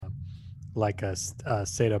like a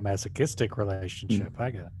sadomasochistic relationship.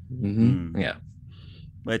 I get it. Mm-hmm. Yeah.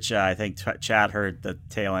 Which I think Chad heard the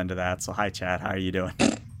tail end of that. So hi, Chad. How are you doing?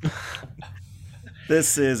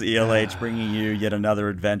 This is ELH bringing you yet another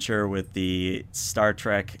adventure with the Star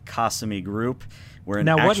Trek Kasumi group.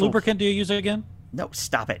 What lubricant do you use again? No,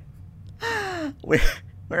 stop it. We're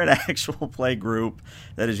an actual play group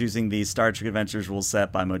that is using the Star Trek Adventures rule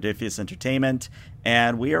set by Modiphius Entertainment,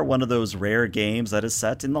 and we are one of those rare games that is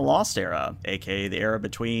set in the Lost Era, aka the era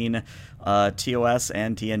between TOS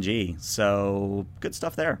and TNG. So, good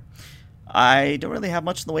stuff there. I don't really have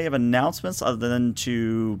much in the way of announcements other than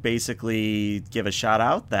to basically give a shout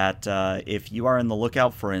out that if you are in the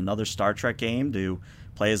lookout for another Star Trek game to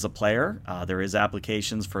play as a player, there is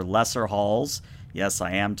applications for Lesser Halls. Yes,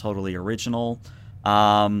 I am totally original.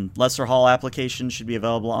 Lesser Hall application should be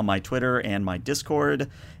available on my Twitter and my Discord,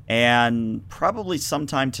 and probably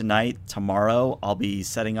sometime tomorrow, I'll be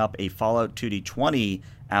setting up a Fallout 2D20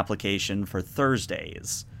 application for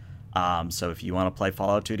Thursdays. So if you want to play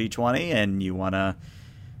Fallout 2D20 and you want to,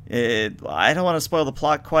 I don't want to spoil the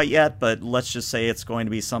plot quite yet, but let's just say it's going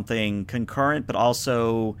to be something concurrent, but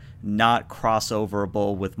also not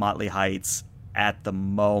crossoverable with Motley Heights at the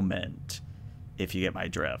moment, if you get my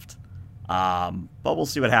drift. But we'll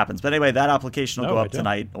see what happens. But anyway, that application will go up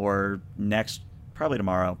tonight or next, probably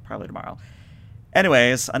tomorrow.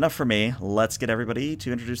 Anyways, enough for me. Let's get everybody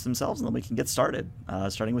to introduce themselves, and then we can get started.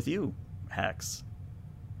 Starting with you, Hex.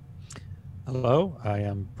 Hello, I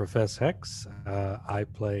am Professor Hex. I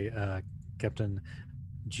play Captain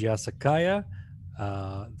Giasakaya,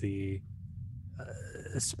 the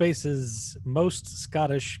space's most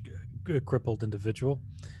Scottish crippled individual.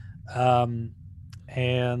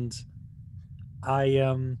 And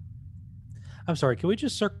I'm sorry, can we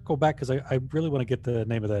just circle back? Because I really want to get the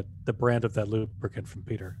name of the brand of that lubricant from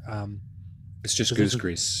Peter. It's just goose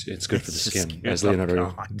grease. It's good for the skin, as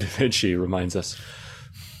Leonardo da Vinci reminds us.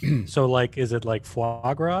 So, like, is it like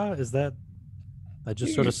foie gras? Is that I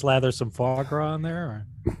just sort of slather some foie gras on there?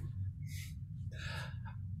 Or?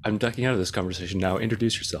 I'm ducking out of this conversation now.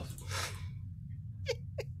 Introduce yourself.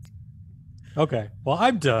 Okay. Well,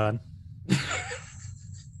 I'm done.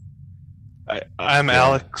 I'm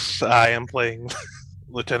Alex. I am playing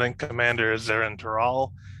Lieutenant Commander Zarin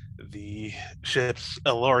Taral, the ship's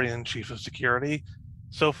Elorian Chief of Security.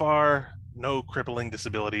 So far, no crippling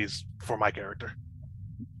disabilities for my character.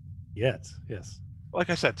 Yes. Like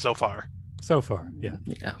I said, so far. Yeah.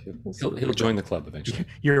 He'll join the club eventually.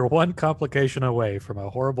 You're one complication away from a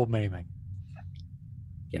horrible maiming.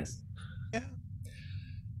 Yes. Yeah.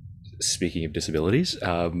 Speaking of disabilities,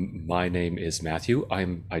 my name is Matthew.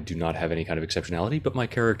 I do not have any kind of exceptionality, but my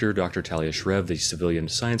character, Dr. Talia Shrev, the civilian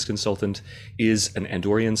science consultant, is an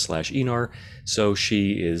Andorian/Enar, so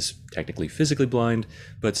she is technically physically blind,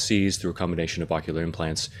 but sees through a combination of ocular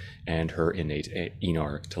implants and her innate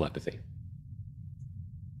Enar telepathy.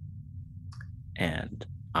 And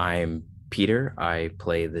I'm Peter. I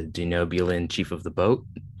play the Denobulan chief of the boat,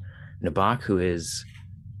 Nabak, who is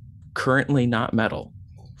currently not metal,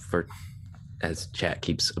 as chat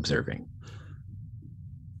keeps observing.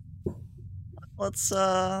 Let's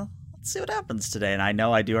see what happens today. And I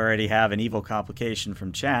know I do already have an evil complication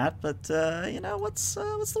from chat, but what's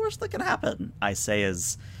the worst that can happen? I say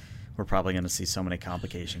as we're probably going to see so many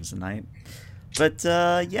complications tonight. But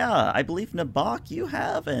I believe Nabak, you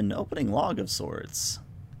have an opening log of sorts.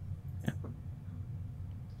 Yeah.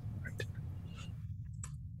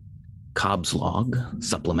 Cobb's log,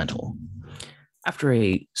 supplemental. After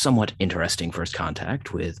a somewhat interesting first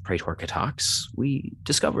contact with Praetor Katox, we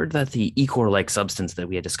discovered that the Echor-like substance that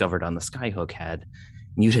we had discovered on the Skyhook had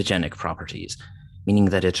mutagenic properties, meaning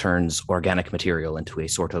that it turns organic material into a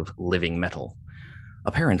sort of living metal.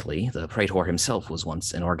 Apparently, the Praetor himself was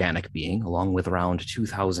once an organic being, along with around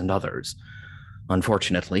 2,000 others.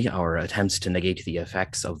 Unfortunately, our attempts to negate the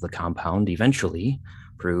effects of the compound eventually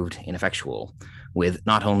proved ineffectual, with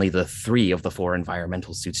not only the 3 of the 4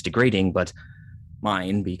 environmental suits degrading, but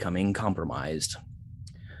mine becoming compromised.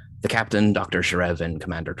 The captain, Dr. Sharev, and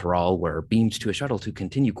Commander Taral were beamed to a shuttle to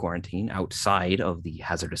continue quarantine outside of the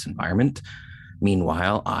hazardous environment.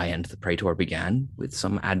 Meanwhile, I and the Praetor began, with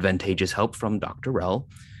some advantageous help from Dr. Rell,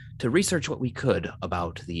 to research what we could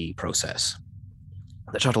about the process.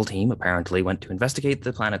 The shuttle team apparently went to investigate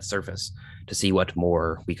the planet's surface to see what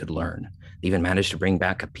more we could learn. They even managed to bring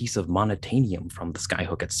back a piece of monotanium from the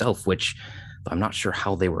Skyhook itself, which I'm not sure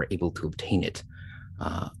how they were able to obtain it.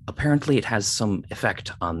 Apparently, it has some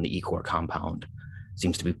effect on the Echor compound.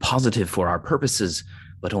 Seems to be positive for our purposes,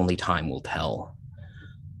 but only time will tell.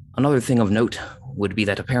 Another thing of note would be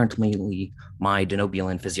that apparently my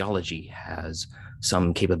Denobulan physiology has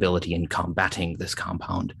some capability in combating this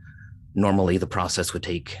compound. Normally, the process would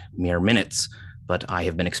take mere minutes, but I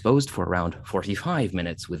have been exposed for around 45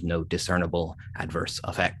 minutes with no discernible adverse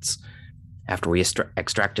effects. After we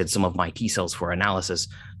extracted some of my T cells for analysis,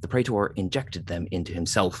 the Praetor injected them into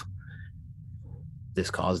himself.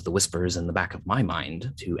 This caused the whispers in the back of my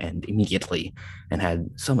mind to end immediately and had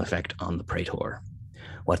some effect on the Praetor.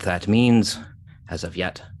 What that means, as of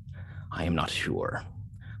yet, I am not sure,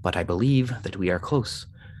 but I believe that we are close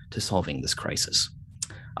to solving this crisis.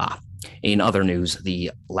 In other news,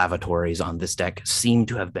 the lavatories on this deck seem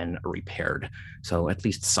to have been repaired, so at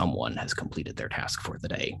least someone has completed their task for the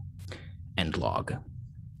day. End log.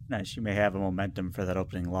 Nice. You may have a momentum for that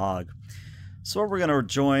opening log. So where we're going to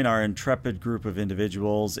join our intrepid group of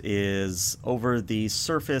individuals is over the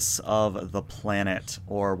surface of the planet,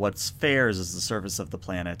 or what's fares as the surface of the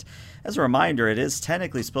planet. As a reminder, it is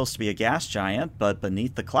technically supposed to be a gas giant, but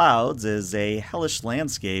beneath the clouds is a hellish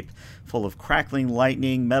landscape full of crackling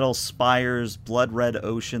lightning, metal spires, blood-red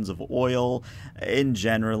oceans of oil, and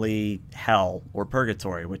generally hell, or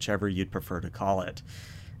purgatory, whichever you'd prefer to call it.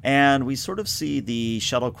 And we sort of see the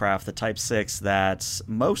shuttlecraft, the Type 6, that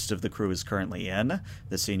most of the crew is currently in,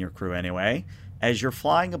 the senior crew anyway, as you're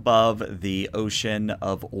flying above the ocean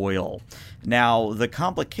of oil. Now, the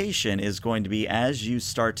complication is going to be as you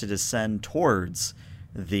start to descend towards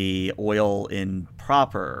the oil in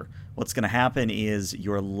proper, what's going to happen is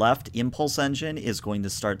your left impulse engine is going to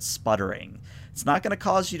start sputtering. It's not going to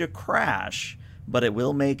cause you to crash, but it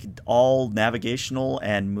will make all navigational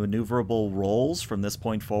and maneuverable rolls from this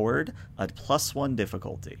point forward a +1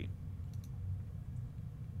 difficulty.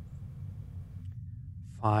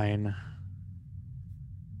 Fine.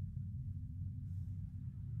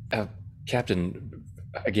 Captain,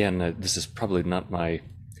 again, this is probably not my...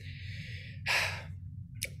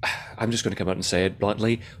 I'm just going to come out and say it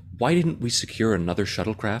bluntly. Why didn't we secure another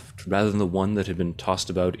shuttlecraft rather than the one that had been tossed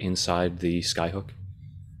about inside the Skyhook?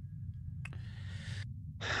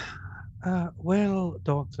 Well,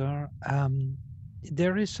 Doctor,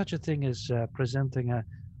 there is such a thing as presenting a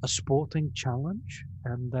sporting challenge,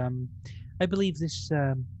 and I believe this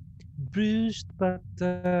bruised but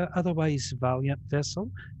otherwise valiant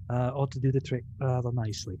vessel ought to do the trick rather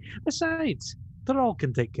nicely. Besides, Tyrell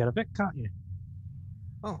can take care of it, can't you?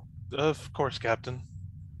 Oh, of course, Captain.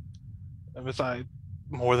 And besides,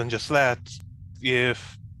 more than just that,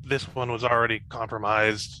 if this one was already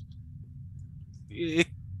compromised, it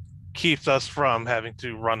keeps us from having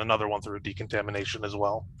to run another one through decontamination as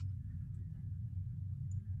well.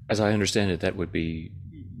 As I understand it, that would be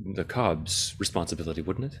the Cobb's responsibility,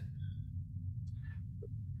 wouldn't it?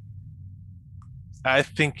 I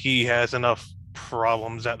think he has enough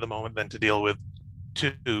problems at the moment than to deal with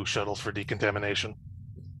 2 shuttles for decontamination.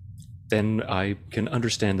 Then I can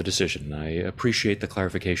understand the decision. I appreciate the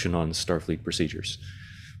clarification on Starfleet procedures.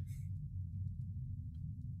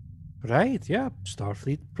 Right, yeah.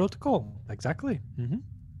 Starfleet protocol. Exactly. Mm-hmm.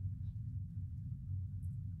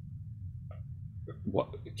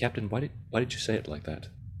 What, Captain, why did you say it like that?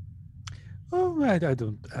 Oh, I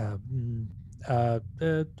don't...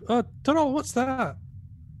 Tyrell, what's that?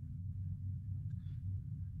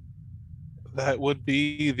 That would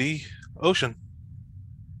be the ocean.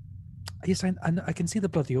 Yes, I can see the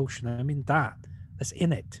bloody ocean. I mean that's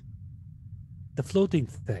in it. The floating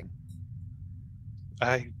thing.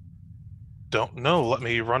 I don't know. Let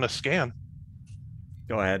me run a scan.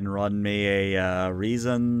 Go ahead and run me a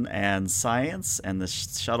reason and science, and the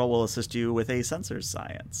shuttle will assist you with a sensors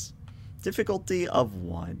science. Difficulty of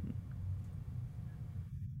 1.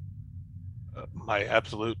 My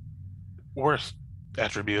absolute worst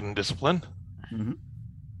attribute in discipline. Mm-hmm.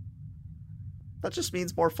 That just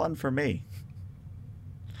means more fun for me.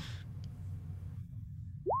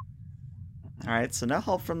 Alright, so no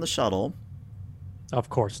help from the shuttle. Of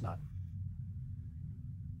course not.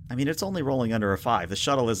 I mean, it's only rolling under a 5. The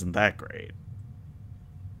shuttle isn't that great.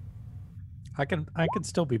 I can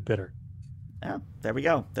still be bitter. Yeah, there we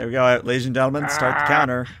go. There we go. Ladies and gentlemen, start the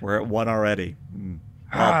counter. We're at 1 already.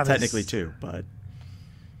 Well, technically 2, but...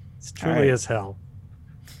 It's truly as hell.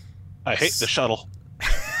 I hate the shuttle.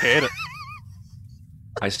 Hate it.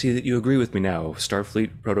 I see that you agree with me now.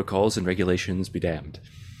 Starfleet protocols and regulations be damned.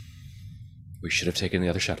 We should have taken the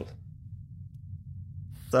other shuttle.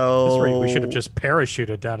 So... That's right. We should have just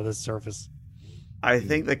parachuted down to the surface. I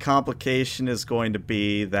think the complication is going to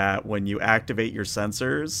be that when you activate your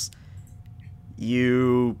sensors,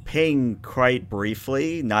 you ping quite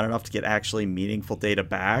briefly, not enough to get actually meaningful data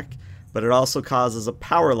back, but it also causes a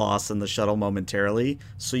power loss in the shuttle momentarily,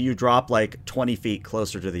 so you drop like 20 feet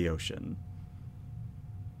closer to the ocean.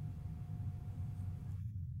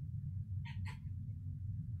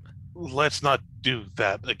 let's not do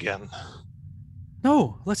that again.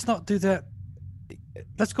 No, let's not do that.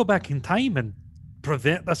 Let's go back in time and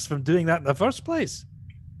prevent us from doing that in the first place.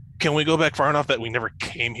 Can we go back far enough that we never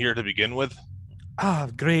came here to begin with? Ah,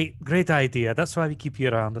 great idea. That's why we keep you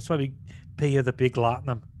around. That's why we pay you the big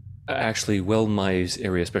latinum. Actually, well, my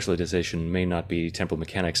area of specialization may not be temporal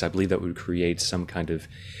mechanics. I believe that would create some kind of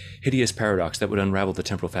hideous paradox that would unravel the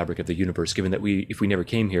temporal fabric of the universe, given that if we never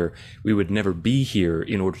came here, we would never be here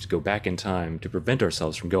in order to go back in time to prevent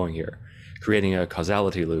ourselves from going here, creating a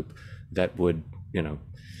causality loop that would,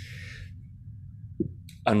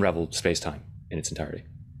 unravel space-time in its entirety.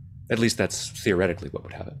 At least that's theoretically what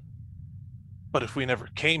would happen. But if we never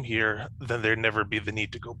came here, then there'd never be the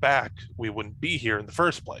need to go back. We wouldn't be here in the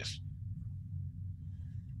first place.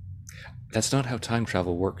 That's not how time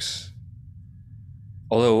travel works.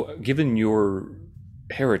 Although, given your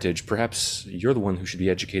heritage, perhaps you're the one who should be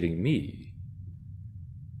educating me.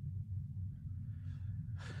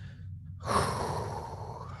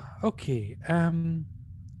 Okay,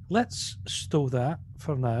 let's stow that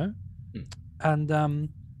for now. And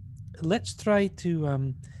let's try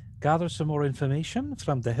to gather some more information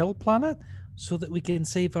from the Hill Planet so that we can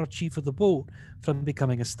save our chief of the boat from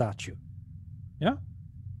becoming a statue. Yeah?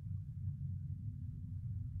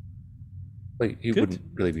 Like, he wouldn't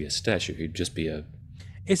really be a statue. He'd just be a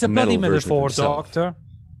It's a bloody metal version of metaphor, himself. Doctor.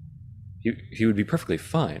 He would be perfectly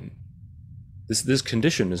fine. This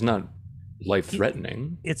condition is not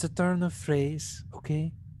life-threatening. It's a turn of phrase,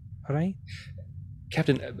 okay? All right?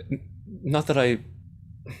 Captain, not that I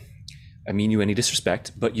mean you any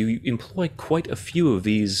disrespect, but you employ quite a few of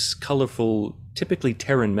these colorful, typically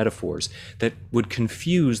Terran metaphors that would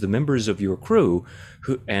confuse the members of your crew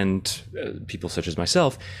and people such as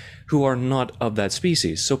myself who are not of that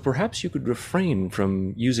species. So perhaps you could refrain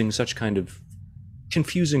from using such kind of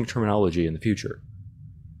confusing terminology in the future.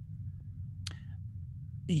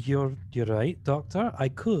 You're right, Doctor. I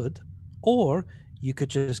could. Or you could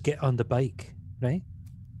just get on the bike, right?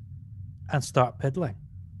 And start pedaling.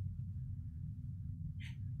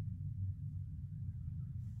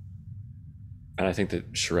 And I think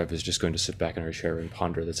that Shrev is just going to sit back in her chair and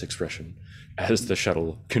ponder this expression as the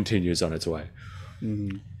shuttle continues on its way.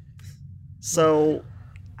 Mm-hmm. So,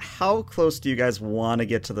 how close do you guys want to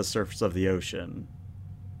get to the surface of the ocean?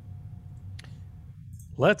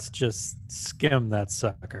 Let's just skim that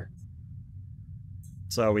sucker.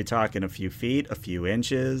 So, are we talking a few feet, a few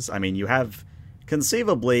inches? I mean, you have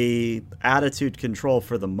conceivably attitude control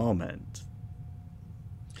for the moment.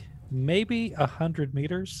 Maybe 100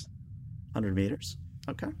 meters. 100 meters?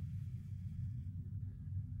 Okay.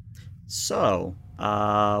 So,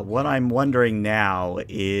 what I'm wondering now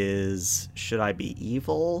is, should I be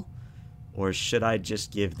evil, or should I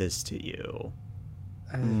just give this to you?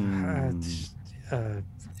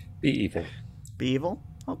 Be evil. Be evil?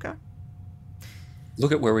 Okay.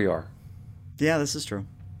 Look at where we are. Yeah, this is true.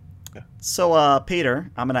 Yeah. So,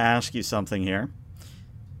 Peter, I'm going to ask you something here.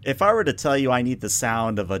 If I were to tell you I need the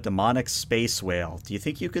sound of a demonic space whale, do you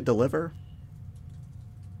think you could deliver?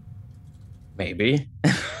 Maybe.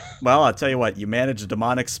 Well, I'll tell you what, you manage a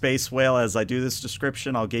demonic space whale. As I do this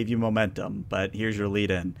description, I'll give you momentum, but here's your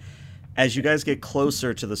lead-in. As you guys get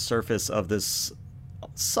closer to the surface of this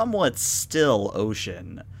somewhat still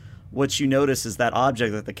ocean, what you notice is that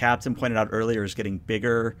object that the captain pointed out earlier is getting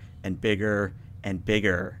bigger and bigger and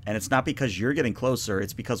bigger. And it's not because you're getting closer,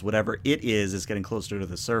 it's because whatever it is getting closer to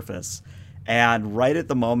the surface. And right at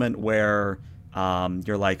the moment where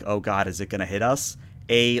you're like, oh God, is it going to hit us?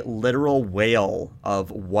 A literal whale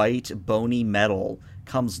of white, bony metal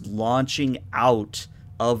comes launching out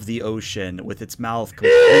of the ocean with its mouth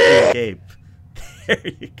completely agape. There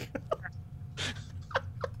you go.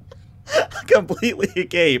 Completely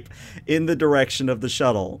agape in the direction of the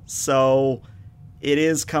shuttle. So it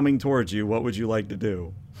is coming towards you. What would you like to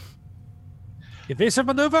do? Evasive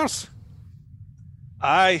maneuvers.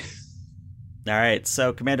 Aye. All right,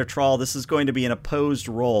 so Commander Troll, this is going to be an opposed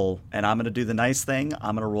roll, and I'm going to do the nice thing.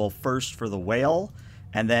 I'm going to roll first for the whale,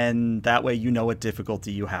 and then that way you know what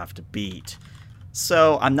difficulty you have to beat.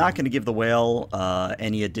 So I'm not going to give the whale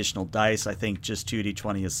any additional dice. I think just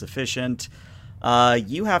 2d20 is sufficient.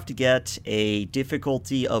 You have to get a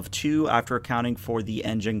difficulty of 2 after accounting for the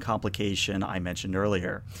engine complication I mentioned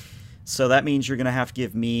earlier. So that means you're going to have to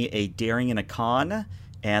give me a daring and a con,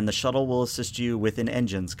 and the shuttle will assist you with an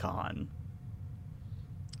engine's con.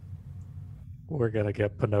 We're going to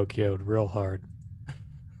get Pinocchioed real hard.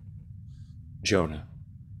 Jonah.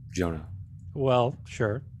 Well,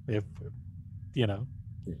 sure. If, you know.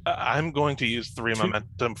 I'm going to use 3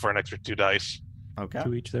 momentum for an extra 2 dice. Okay.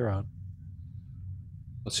 To each their own.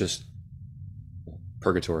 Let's just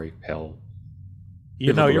purgatory, hell.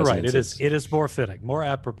 You know, you're right. Resonances. It is more fitting, more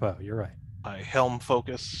apropos. You're right. Helm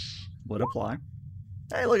focus. Would apply.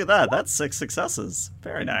 Hey, look at that. That's 6 successes.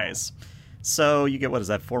 Very nice. So you get, what is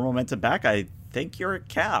that, 4 momentum back? I think you're at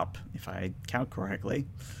cap, if I count correctly.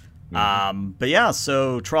 But yeah,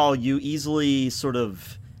 so Troll, you easily sort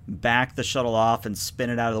of back the shuttle off and spin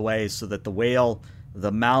it out of the way so that the whale,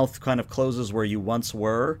 the mouth kind of closes where you once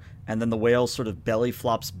were, and then the whale sort of belly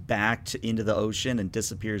flops back into the ocean and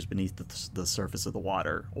disappears beneath the surface of the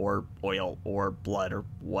water, or oil, or blood, or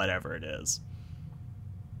whatever it is.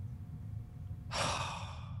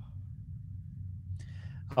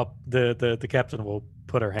 The captain will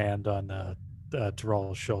put her hand on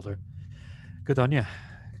Tyrell's shoulder. Good on you.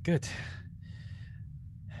 Good.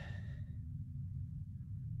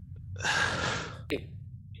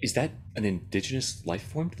 Is that an indigenous life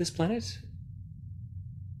form to this planet?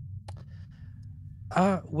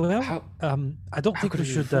 Well, I don't think we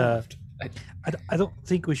should. I don't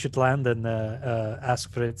think we should land and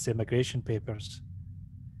ask for its immigration papers.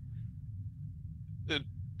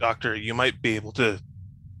 Doctor, you might be able to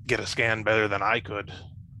get a scan better than I could.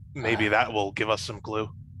 Maybe that will give us some clue.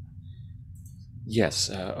 Yes,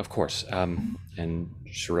 of course. And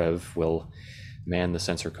Shrev will man the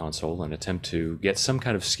sensor console and attempt to get some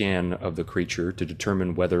kind of scan of the creature to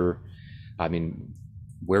determine whether,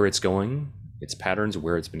 where it's going, its patterns,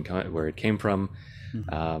 where it came from,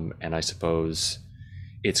 and I suppose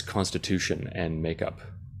its constitution and makeup.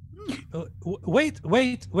 Wait.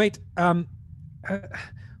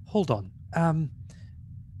 Hold on.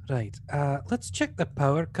 Right. Let's check the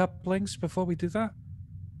power couplings before we do that.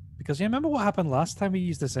 Because you remember what happened last time we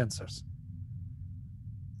used the sensors?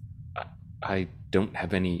 I don't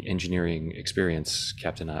have any engineering experience,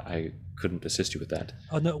 Captain. I couldn't assist you with that.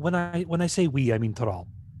 Oh no, when I say we, I mean Tyrell.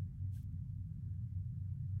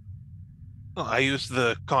 I used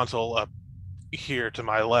the console up here to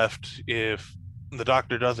my left. If the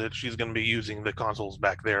doctor does it, she's going to be using the consoles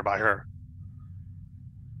back there by her.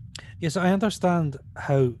 Yes, I understand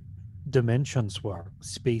how dimensions work,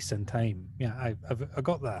 space and time. Yeah, I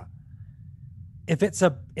got that. If it's a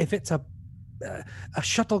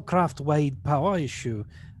shuttlecraft wide power issue,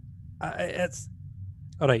 it's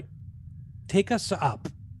all right. Take us up,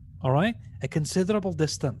 all right, a considerable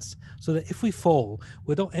distance, so that if we fall,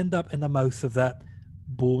 we don't end up in the mouth of that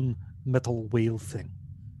bone metal whale thing.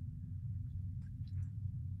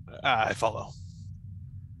 I follow.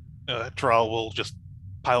 Tyrell will just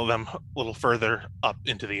pile them a little further up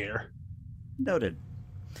into the air. Noted.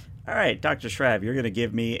 All right, Dr. Shrev, you're going to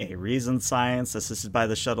give me a reason science assisted by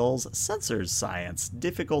the shuttle's sensors science,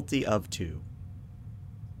 difficulty of 2.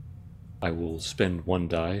 I will spend one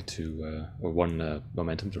die or one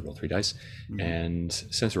momentum to roll 3 dice, and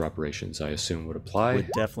sensor operations, I assume, would apply.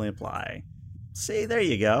 Would definitely apply. See, there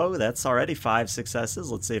you go. That's already 5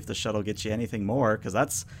 successes. Let's see if the shuttle gets you anything more, because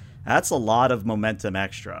that's a lot of momentum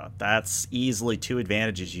extra. That's easily 2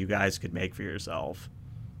 advantages you guys could make for yourself.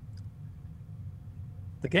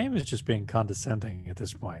 The game is just being condescending at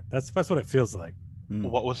this point. That's what it feels like.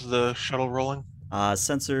 What was the shuttle rolling?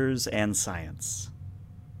 Sensors and science.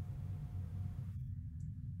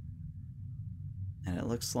 And it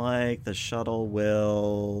looks like the shuttle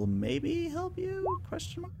will maybe help you?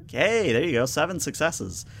 Question mark. Hey, there you go. 7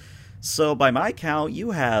 successes. So by my count,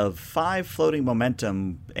 you have 5 floating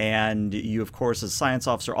momentum, and you, of course, as science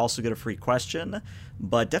officer, also get a free question.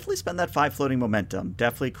 But definitely spend that 5 floating momentum.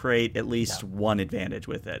 Definitely create at least 1 advantage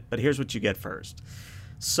with it. But here's what you get first.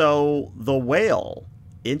 So the whale,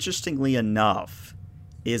 interestingly enough,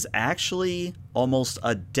 is actually almost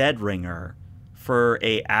a dead ringer for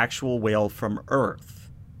a actual whale from Earth.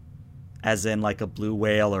 As in like a blue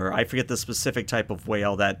whale, or I forget the specific type of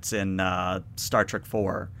whale that's in Star Trek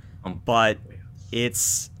 4. But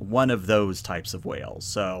it's one of those types of whales.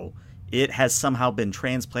 So it has somehow been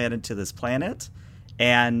transplanted to this planet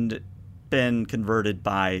and been converted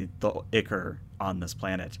by the Ichor on this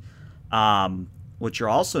planet. What you're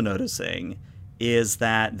also noticing is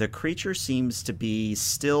that the creature seems to be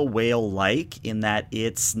still whale-like in that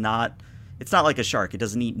it's not like a shark. It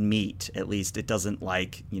doesn't eat meat. At least it doesn't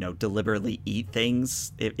deliberately eat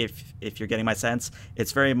things. If you're getting my sense,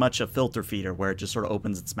 it's very much a filter feeder where it just sort of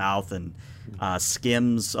opens its mouth and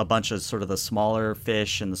skims a bunch of sort of the smaller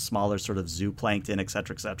fish and the smaller sort of zooplankton, et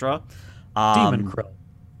cetera, et cetera. Demon krill.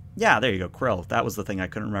 Yeah, there you go, krill. That was the thing I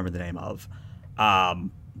couldn't remember the name of.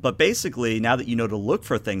 But basically, now that you know to look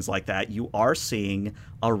for things like that, you are seeing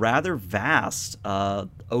a rather vast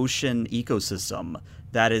ocean ecosystem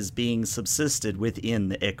that is being subsisted within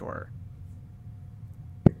the Ichor.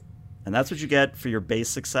 And that's what you get for your base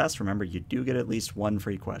success. Remember, you do get at least 1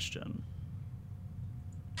 free question.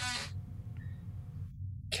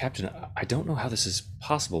 Captain, I don't know how this is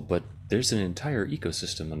possible, but there's an entire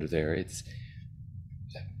ecosystem under there.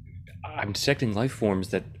 I'm detecting life forms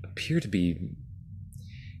that appear to be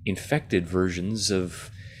infected versions of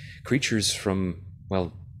creatures from,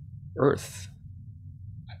 well, Earth.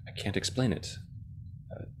 I can't explain it.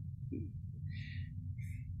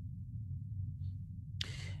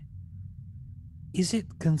 Is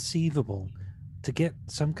it conceivable to get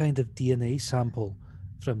some kind of DNA sample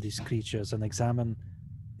from these creatures and examine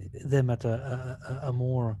them at a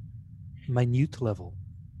more minute level?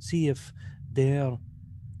 See if their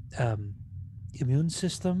immune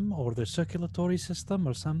system or their circulatory system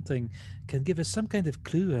or something can give us some kind of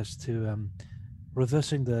clue as to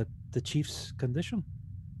reversing the chief's condition.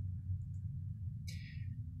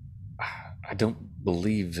 I don't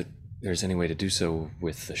believe that there's any way to do so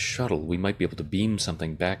with the shuttle. We might be able to beam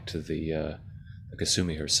something back to the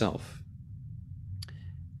Kasumi herself.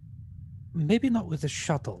 Maybe not with the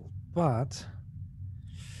shuttle, but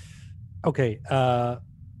okay. ELH.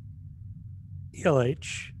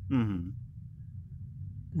 Mm-hmm.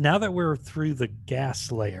 Now that we're through the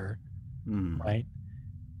gas layer, right?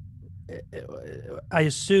 I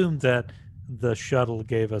assume that the shuttle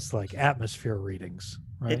gave us like atmosphere readings,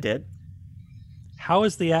 right? It did. How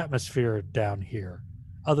is the atmosphere down here,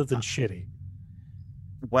 other than shitty?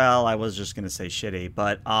 Well, I was just going to say shitty,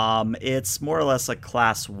 but it's more or less a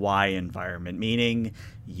Class Y environment, meaning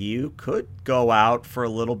you could go out for a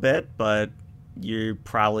little bit, but you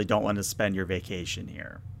probably don't want to spend your vacation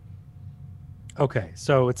here. Okay,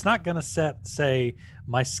 so it's not going to say,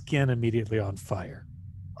 my skin immediately on fire.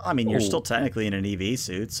 I mean, you're still technically in an EV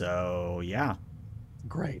suit, so yeah.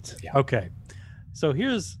 Great. Yeah. Okay, so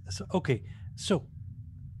here's what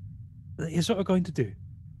we're going to do.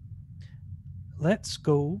 Let's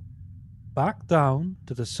go back down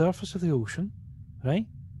to the surface of the ocean, right?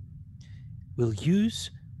 We'll use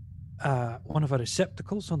one of our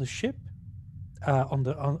receptacles on the ship, on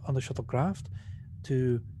the shuttlecraft,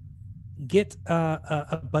 to get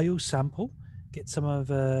a biosample, get some of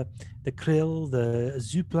the krill, the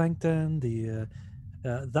zooplankton, the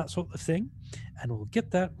that sort of thing, and we'll get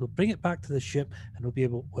that. We'll bring it back to the ship, and we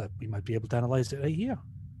might be able to analyze it right here.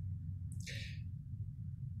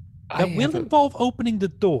 That will involve opening the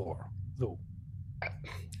door, though.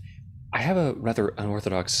 I have a rather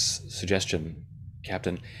unorthodox suggestion,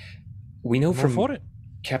 Captain. We know from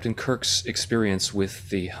Captain Kirk's experience with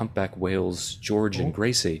the humpback whales, George and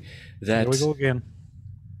Gracie, that... Here we go again.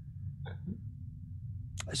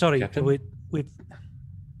 Sorry, I've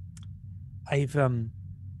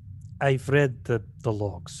read the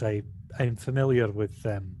logs. I'm familiar with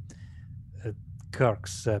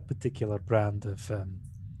Kirk's particular brand of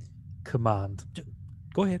command.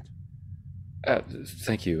 Go ahead.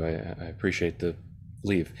 Thank you. I appreciate the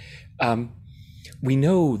leave. We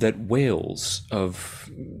know that whales of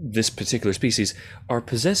this particular species are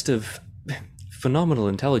possessed of phenomenal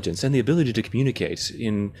intelligence and the ability to communicate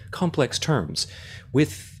in complex terms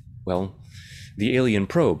with, well, the alien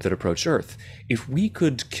probe that approached Earth. If we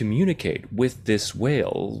could communicate with this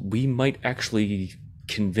whale, we might actually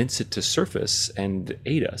convince it to surface and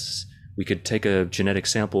aid us. We could take a genetic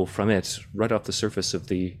sample from it right off the surface of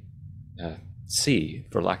the sea,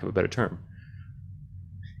 for lack of a better term.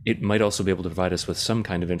 It might also be able to provide us with some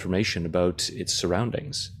kind of information about its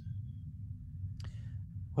surroundings.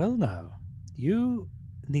 Well, now, you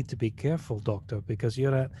need to be careful, Doctor, because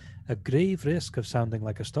you're at a grave risk of sounding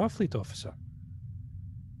like a Starfleet officer.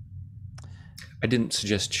 I didn't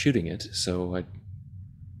suggest shooting it, so I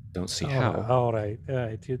don't see how. All right.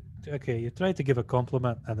 You try to give a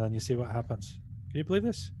compliment, and then you see what happens. Can you believe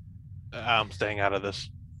this? I'm staying out of this.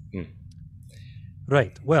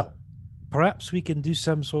 Right. Well, perhaps we can do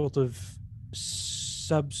some sort of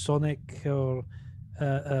subsonic or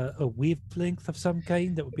a wavelength of some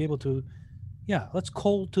kind that would be able to... Yeah, let's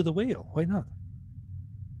call to the whale. Why not?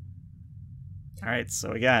 All right,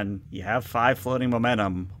 so again, you have 5 floating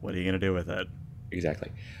momentum. What are you going to do with it?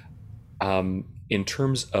 Exactly. In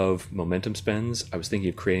terms of momentum spends, I was thinking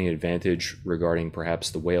of creating an advantage regarding perhaps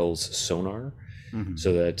the whale's sonar,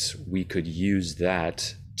 so that we could use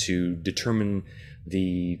that to determine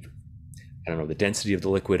the density of the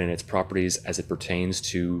liquid and its properties as it pertains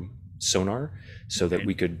to sonar, so that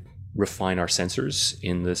we could refine our sensors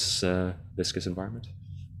in this viscous environment.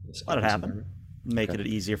 Let it happen. Make it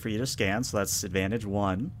easier for you to scan, so that's advantage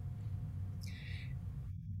 1.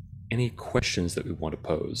 Any questions that we want to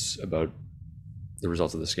pose about the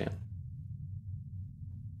results of the scan?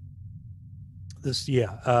 Let's see.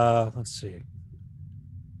 Is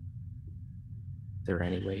there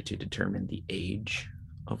any way to determine the age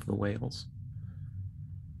of the whales?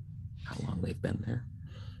 How long they've been there?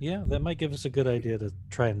 Yeah, that might give us a good idea to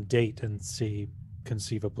try and date and see,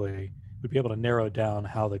 conceivably, we'd be able to narrow down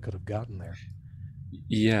how they could have gotten there.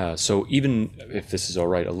 Yeah, so even if this is all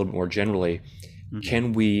right, a little bit more generally,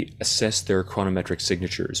 can we assess their chronometric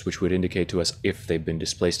signatures, which would indicate to us if they've been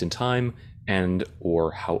displaced in time and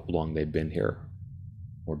or how long they've been here,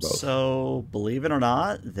 or both? So, believe it or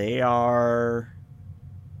not, they are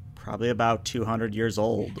probably about 200 years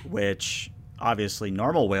old, which obviously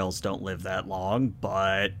normal whales don't live that long,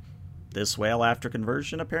 but this whale after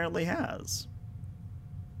conversion apparently has.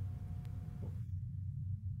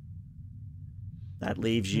 That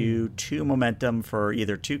leaves you 2 momentum for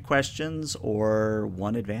either 2 questions or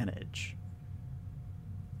 1 advantage.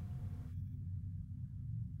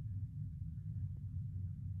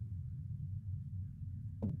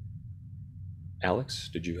 Alex,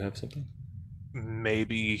 did you have something?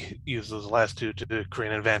 Maybe use those last 2 to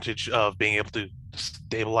create an advantage of being able to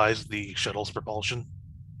stabilize the shuttle's propulsion.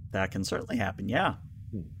 That can certainly happen, yeah.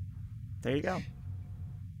 There you go.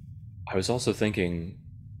 I was also thinking,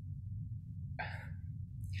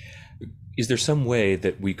 is there some way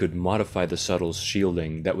that we could modify the shuttle's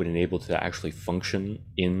shielding that would enable it to actually function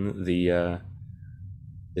in the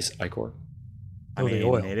this ichor? I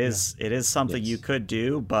mean, it is something you could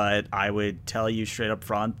do, but I would tell you straight up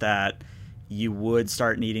front that you would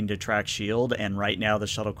start needing to track shield, and right now the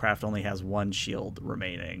shuttlecraft only has 1 shield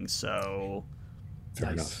remaining, so...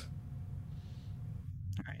 Fair enough.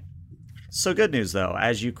 All right. So good news, though.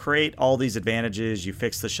 As you create all these advantages, you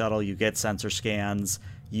fix the shuttle, you get sensor scans,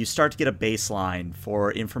 you start to get a baseline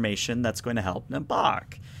for information that's going to help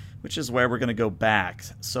Nabok, which is where we're going to go back.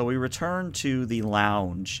 So we return to the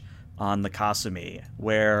lounge on the Kasumi,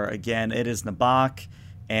 where, again, it is Nabok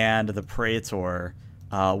and the Praetor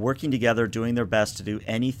working together, doing their best to do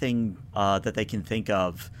anything that they can think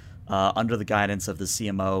of under the guidance of the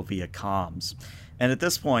CMO via comms. And at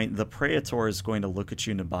this point, the Praetor is going to look at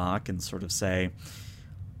you, Nabok, and sort of say,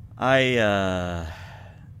 I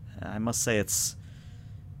must say it's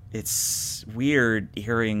weird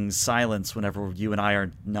hearing silence whenever you and I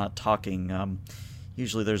are not talking.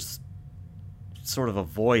 Usually there's sort of a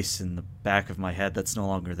voice in the back of my head that's no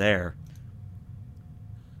longer there.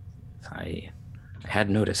 I had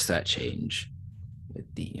noticed that change with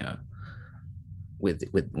the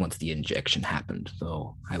with once the injection happened,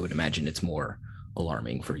 though I would imagine it's more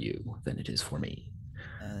alarming for you than it is for me.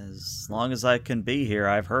 As long as I can be here,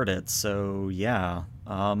 I've heard it. So yeah.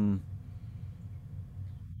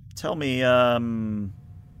 Tell me, I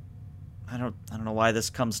don't know why this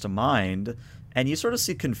comes to mind. And you sort of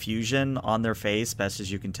see confusion on their face, best as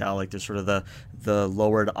you can tell. Like there's sort of the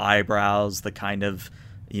lowered eyebrows, the kind of,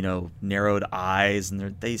 narrowed eyes,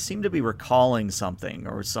 and they seem to be recalling something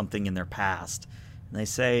or something in their past. And they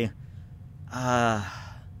say, I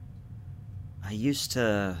used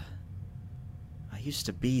to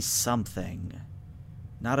be something.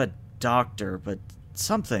 Not a doctor, but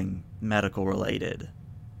something medical related.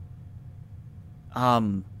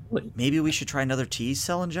 Maybe we should try another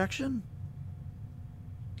T-cell injection?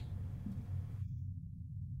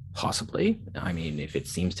 Possibly. I mean, if it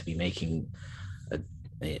seems to be making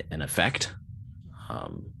an effect.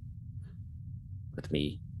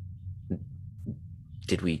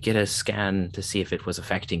 Did we get a scan to see if it was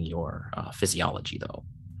affecting your physiology, though?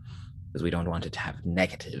 Because we don't want it to have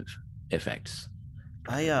negative effects.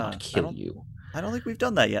 Not kill you. I don't think we've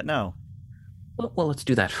done that yet, no. Well, let's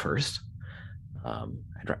do that first.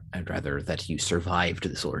 I'd rather that you survived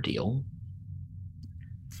this ordeal.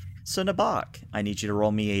 So, Nabok, I need you to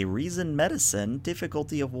roll me a Reason Medicine,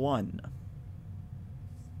 difficulty of 1.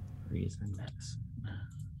 Reason Medicine.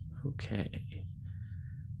 Okay.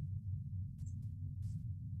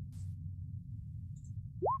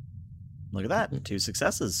 Look at that, 2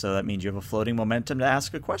 successes. So that means you have a floating momentum to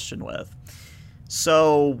ask a question with.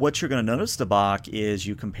 So what you're going to notice, Nabok, is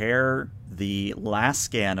you compare the last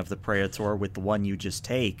scan of the Praetor with the one you just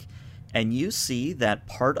take, and you see that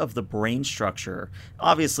part of the brain structure,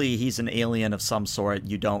 obviously he's an alien of some sort,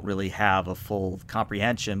 you don't really have a full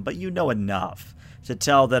comprehension, but you know enough to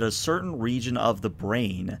tell that a certain region of the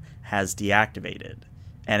brain has deactivated.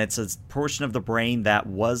 And it's a portion of the brain that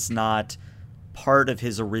was not part of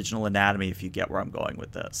his original anatomy, if you get where I'm going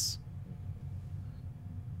with this.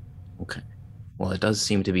 Okay. Well, it does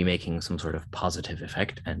seem to be making some sort of positive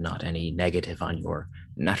effect and not any negative on your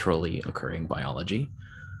naturally occurring biology.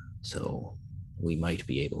 So we might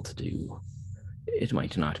be able to do... It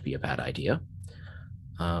might not be a bad idea.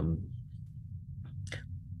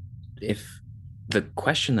 If the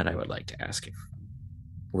question that I would like to ask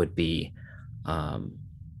would be,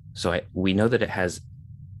 we know that it has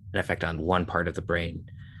an effect on one part of the brain.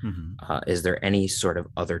 Is there any sort of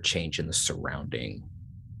other change in the surrounding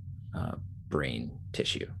brain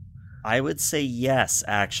tissue? I would say yes,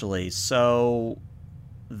 actually. So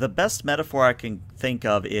the best metaphor I can think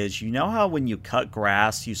of is, you know how when you cut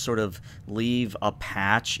grass, you sort of leave a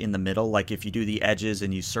patch in the middle? Like if you do the edges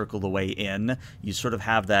and you circle the way in, you sort of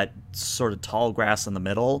have that sort of tall grass in the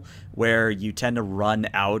middle where you tend to run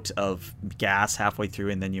out of gas halfway through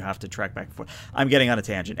and then you have to trek back and forth. I'm getting on a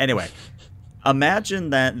tangent. Anyway,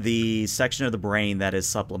 imagine that the section of the brain that is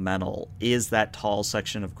supplemental is that tall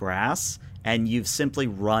section of grass, and you've simply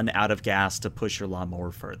run out of gas to push your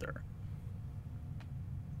lawnmower further.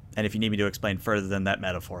 And if you need me to explain further than that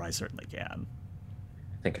metaphor, I certainly can.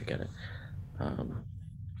 I think I get it.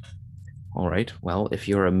 All right. Well, if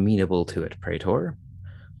you're amenable to it, Praetor,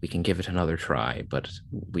 we can give it another try, but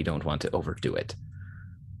we don't want to overdo it.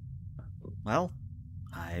 Well,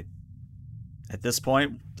 at this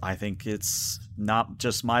point, I think it's not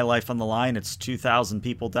just my life on the line, it's 2,000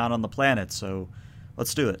 people down on the planet, so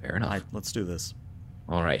let's do it. Fair enough. Let's do this.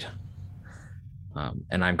 All right.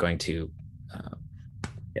 And I'm going to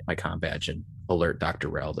get my comm badge and alert Dr.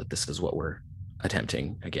 Rel that this is what we're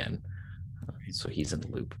attempting again. So he's in the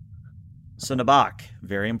loop. So Nabak,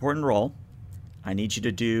 very important role. I need you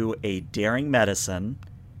to do a daring medicine,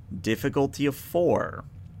 difficulty of 4.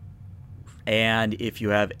 And if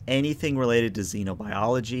you have anything related to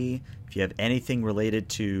xenobiology, if you have anything related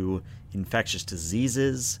to infectious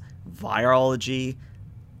diseases, virology,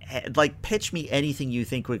 like pitch me anything you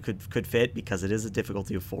think could fit, because it is a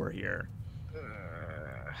difficulty of 4 here.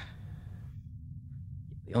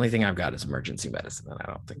 The only thing I've got is emergency medicine, and I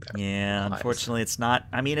don't think that. Yeah, applies. Unfortunately, it's not.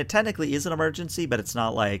 I mean, it technically is an emergency, but it's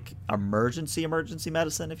not like emergency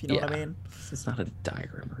medicine, if you know what I mean. It's not a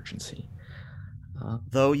dire emergency.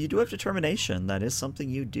 Though you do have determination. That is something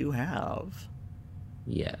you do have.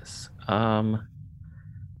 Yes. Well,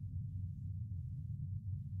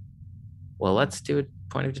 let's do a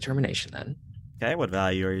point of determination then. Okay, what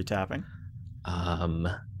value are you tapping?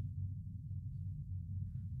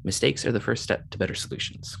 Mistakes are the first step to better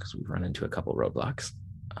solutions, because we've run into a couple roadblocks.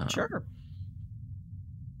 Sure.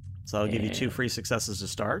 So I'll give you 2 free successes to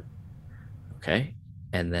start. Okay.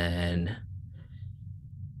 And then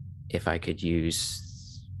if I could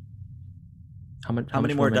use... How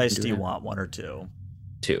many more dice do you have? want? 1 or 2?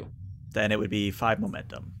 2. Then it would be 5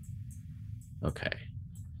 momentum. Okay.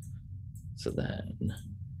 So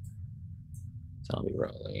I'll be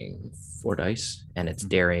rolling 4 dice, and it's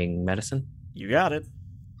daring medicine. You got it.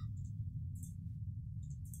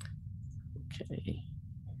 Okay.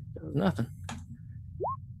 Nothing.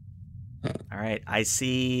 All right. I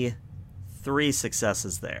see 3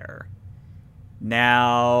 successes there.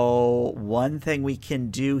 Now, one thing we can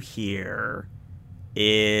do here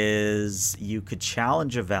is you could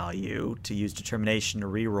challenge a value to use determination to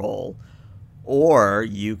reroll, or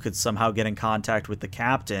you could somehow get in contact with the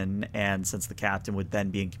captain, and since the captain would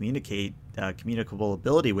then be in communicable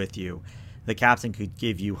ability with you, the captain could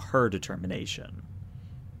give you her determination.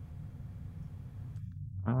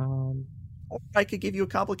 Or I could give you a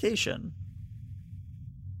complication.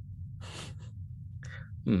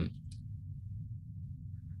 You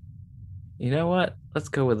know what? Let's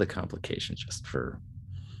go with the complication just for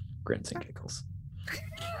grins and giggles.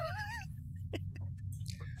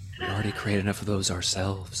 We already create enough of those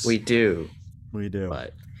ourselves. We do.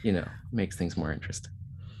 But, makes things more interesting.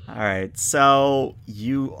 All right. So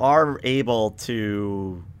you are able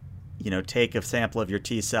to, take a sample of your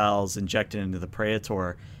T cells, inject it into the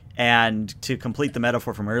Praetor, and to complete the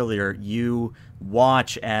metaphor from earlier, you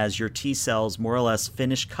watch as your T cells more or less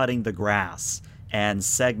finish cutting the grass and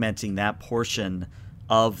segmenting that portion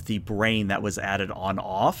of the brain that was added on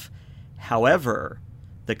off. However,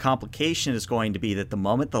 the complication is going to be that the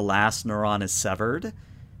moment the last neuron is severed,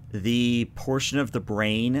 the portion of the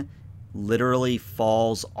brain literally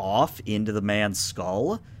falls off into the man's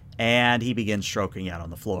skull, and he begins stroking out on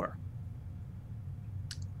the floor.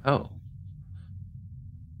 Oh.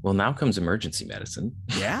 Well, now comes emergency medicine.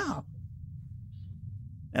 Yeah.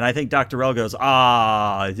 And I think Dr. Rel goes,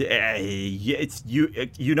 it's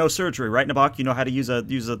you know surgery, right, Nabak? You know how to use a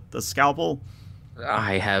scalpel?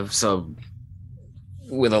 I have some,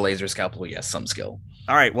 with a laser scalpel, yes, some skill.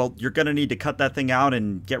 All right, well, you're going to need to cut that thing out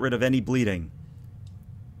and get rid of any bleeding.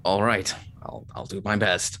 All right, I'll do my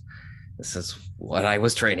best. This is what I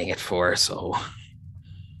was training it for, so...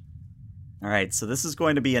 All right, so this is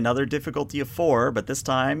going to be another difficulty of 4, but this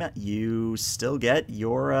time you still get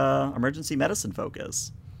your emergency medicine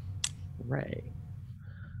focus. Right.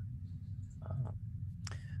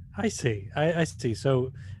 I see. I see.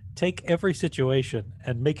 So take every situation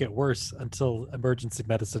and make it worse until emergency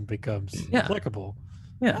medicine becomes applicable.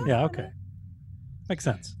 Yeah. Okay. Makes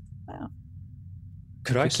sense.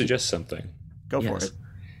 Could I suggest something? Go for Yes. it.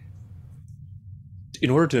 In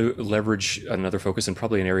order to leverage another focus and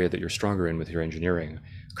probably an area that you're stronger in with your engineering,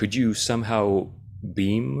 could you somehow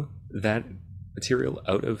beam that material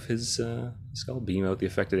out of his skull, beam out the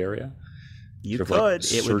affected area? You Sort of like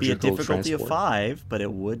could. It would be a surgical difficulty of transport? 5, but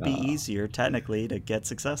it would be Ah. easier technically to get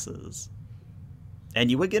successes. And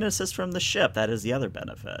you would get an assist from the ship. That is the other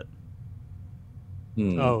benefit.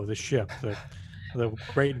 Oh, the ship, the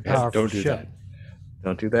great and Yes, powerful don't do ship. that.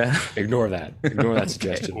 Don't do that. Ignore that. Ignore that Okay.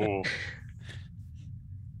 suggestion. Ooh.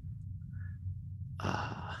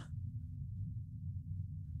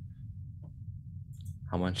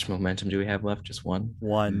 How much momentum do we have left? Just one?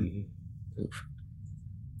 1. Mhm. Oof.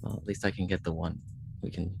 Well, at least I can get the one. We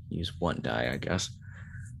can use one die, I guess.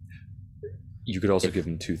 You could also If- give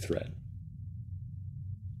him 2 threat.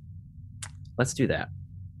 Let's do that.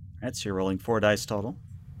 Right, so you're rolling 4 dice total.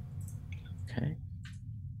 Okay.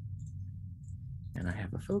 And I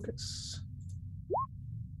have a focus.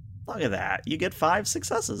 Look at that. You get 5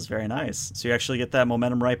 successes. Very nice. So you actually get that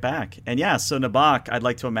momentum right back. And yeah, so Nabak, I'd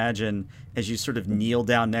like to imagine as you sort of kneel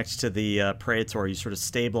down next to the Praetor, you sort of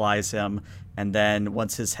stabilize him. And then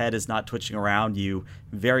once his head is not twitching around, you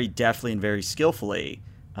very deftly and very skillfully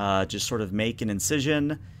just sort of make an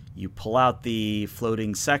incision. You pull out the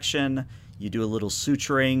floating section. You do a little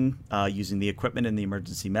suturing using the equipment in the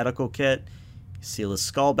emergency medical kit. You seal his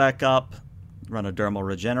skull back up. Run a dermal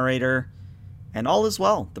regenerator. And all is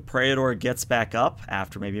well. The Praetor gets back up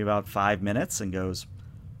after maybe about 5 minutes and goes,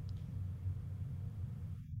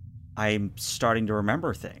 I'm starting to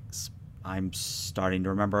remember things. I'm starting to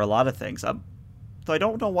remember a lot of things. Though I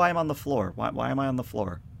don't know why I'm on the floor. Why am I on the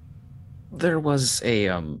floor? There was a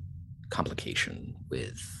complication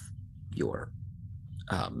with your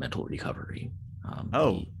mental recovery.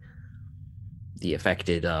 Oh. The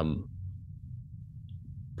affected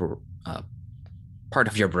part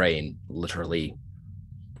of your brain literally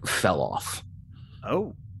fell off.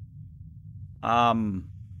 Oh.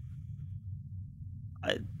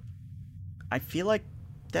 I feel like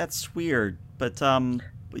that's weird, but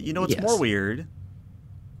you know what's Yes. more weird?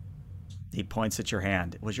 He points at your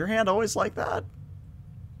hand. Was your hand always like that?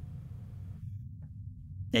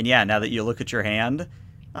 And yeah, now that you look at your hand,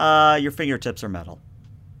 your fingertips are metal.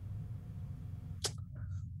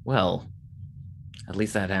 Well, at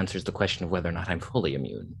least that answers the question of whether or not I'm fully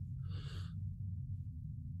immune.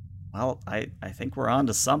 Well, I think we're on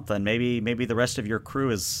to something. Maybe the rest of your crew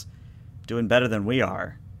is doing better than we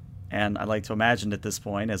are. And I'd like to imagine at this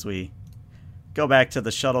point, as we go back to the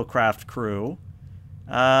shuttlecraft crew,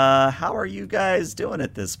 how are you guys doing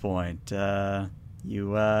at this point?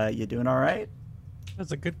 You doing all right?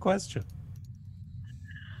 That's a good question.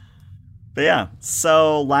 But yeah,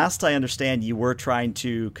 so last I understand, you were trying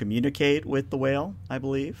to communicate with the whale, I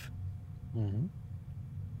believe. Mm-hmm.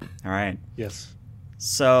 All right. Yes.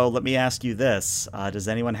 So let me ask you this. Does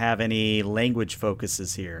anyone have any language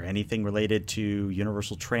focuses here? Anything related to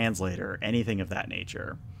Universal Translator? Anything of that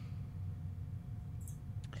nature?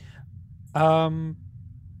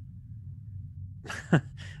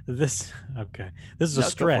 This okay. This is No, a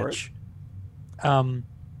go for it. stretch.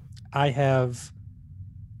 I have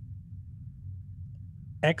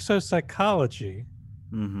exopsychology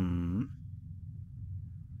Mm-hmm.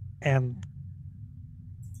 and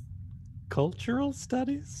cultural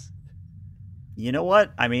studies. You know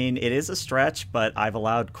what? I mean, it is a stretch, but I've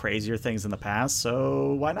allowed crazier things in the past,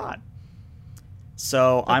 so why not?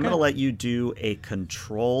 So I'm Okay. going to let you do a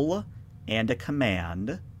control and a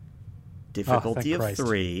command. Difficulty of Christ.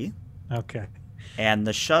 3. Okay. And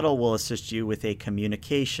the shuttle will assist you with a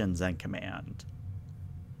communications and command.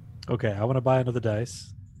 Okay. I want to buy another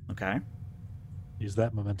dice. Okay? Use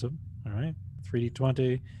that momentum. All right.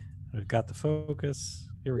 3d20. We've got the focus.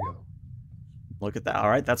 Here we go. Look at that. All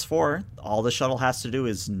right, that's 4. All the shuttle has to do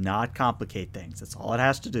is not complicate things. That's all it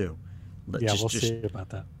has to do. Yeah, we'll see about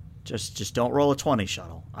that. Just don't roll a 20,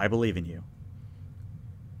 shuttle. I believe in you.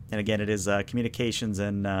 And again, it is communications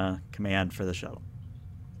and command for the shuttle.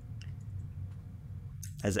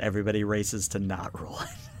 As everybody races to not roll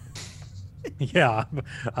it. Yeah.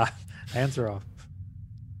 Hands are off.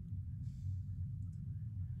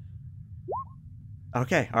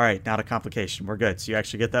 Okay, all right, not a complication. We're good. So you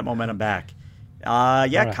actually get that momentum back. Yeah, All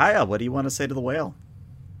right. Kaya, what do you want to say to the whale?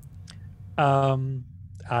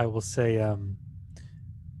 I will say,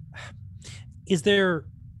 is there,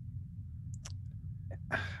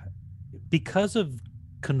 because of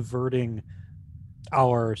converting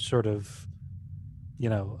our sort of,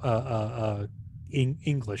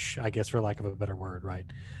 English, I guess, for lack of a better word, right?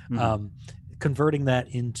 Mhm. Converting that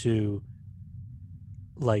into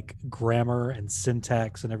like grammar and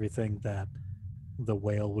syntax and everything that the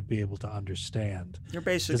whale would be able to understand. You're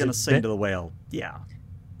basically going to sing to the whale. Yeah.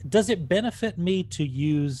 Does it benefit me to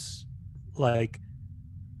use like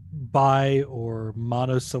bi or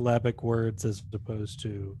monosyllabic words as opposed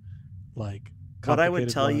to like what I would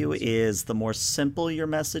complicated tell you ones? is the more simple your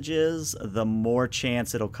message is, the more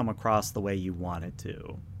chance it'll come across the way you want it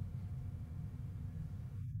to.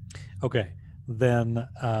 Okay, then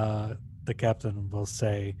the captain will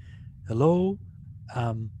say, "Hello,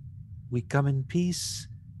 we come in peace.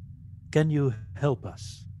 Can you help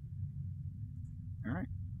us?" All right.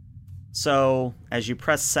 So as you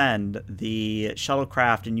press send, the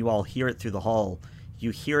shuttlecraft, and you all hear it through the hull, you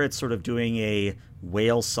hear it sort of doing a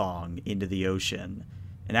whale song into the ocean.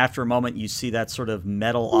 And after a moment, you see that sort of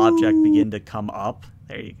metal object begin to come up.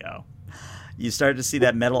 There you go. You start to see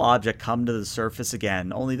that metal object come to the surface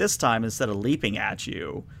again, only this time, instead of leaping at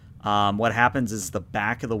you, what happens is the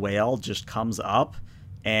back of the whale just comes up,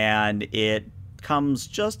 and it comes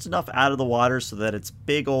just enough out of the water so that its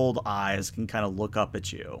big old eyes can kind of look up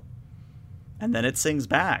at you. And then it sings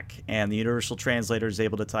back, and the Universal Translator is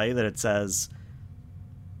able to tell you that it says,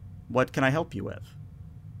 "What can I help you with?"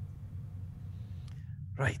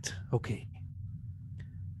 Right. Okay.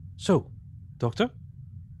 So, Doctor,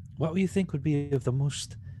 what do you think would be of the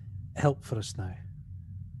most help for us now?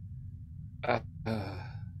 I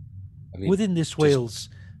mean, Within this whale's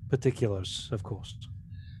particulars, of course.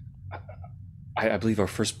 I believe our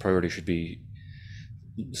first priority should be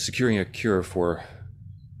securing a cure for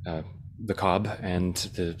the Cobb and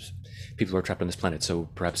the people who are trapped on this planet. So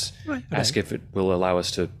perhaps ask if it will allow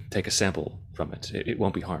us to take a sample from it. It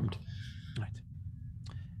won't be harmed.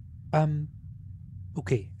 Right.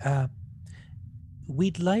 Okay.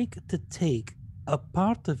 We'd like to take a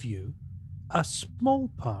part of you, a small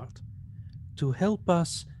part, to help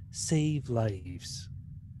us save lives.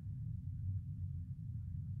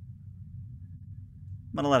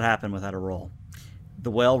 I'm going to let it happen without a roll.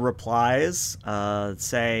 The whale replies,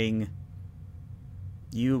 saying,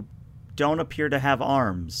 "You don't appear to have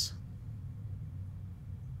arms.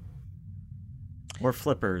 Or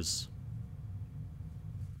flippers."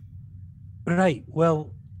 Right.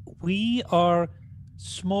 Well, we are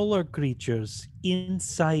smaller creatures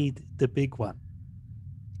inside the big one.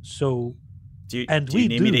 So, Do you we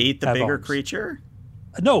need me to do eat the have bigger arms. creature?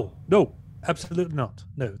 No, absolutely not.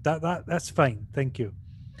 No, that's fine. Thank you.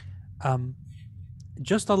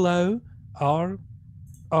 Just allow our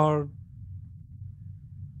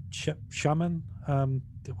shaman.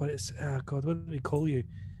 What is God? What do we call you?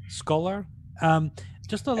 Scholar.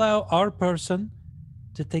 Just allow our person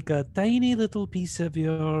to take a tiny little piece of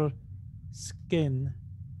your skin,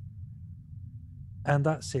 and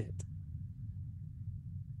that's it.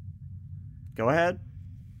 Go ahead.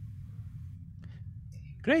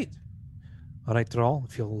 Great. All right, Thrall,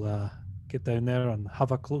 if you'll get down there and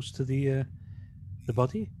hover close to the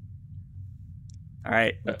body. All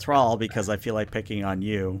right, Thrall, because I feel like picking on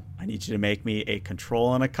you, I need you to make me a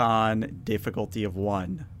control and a con difficulty of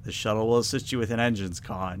 1. The shuttle will assist you with an engines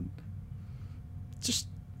con. Just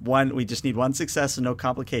one. We just need 1 success and no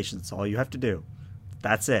complications. That's all you have to do.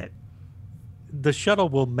 That's it. The shuttle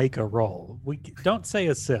will make a roll. We don't say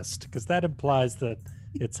assist because that implies that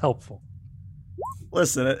it's helpful.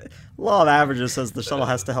 Listen, law of averages says the shuttle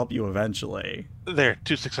has to help you eventually. There,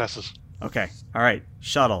 2 successes. Okay. All right.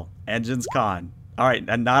 Shuttle. Engines con. All right.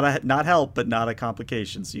 And not help, but not a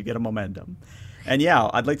complication. So you get a momentum. And yeah,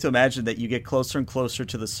 I'd like to imagine that you get closer and closer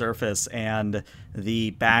to the surface, and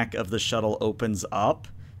the back of the shuttle opens up,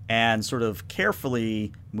 and sort of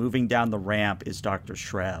carefully moving down the ramp is Dr.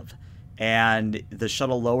 Shrev. And the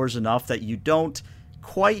shuttle lowers enough that you don't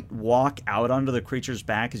quite walk out onto the creature's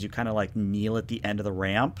back, as you kind of like kneel at the end of the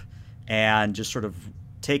ramp and just sort of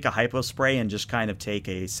take a hypospray and just kind of take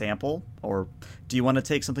a sample. Or do you want to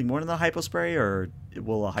take something more than the hypospray, or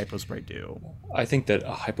will a hypospray do? I think that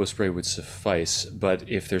a hypospray would suffice, but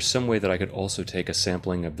if there's some way that I could also take a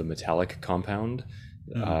sampling of the metallic compound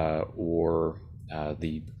or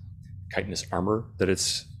the chitinous armor that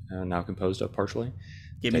it's now composed of partially.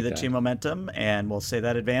 Give me the 2 momentum, and we'll say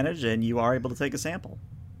that advantage, and you are able to take a sample.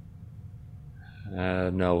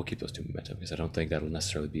 No, we'll keep those 2 momentum because I don't think that'll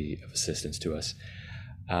necessarily be of assistance to us.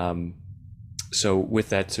 So with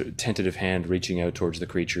that tentative hand reaching out towards the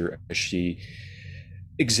creature, as she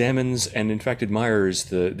examines and in fact admires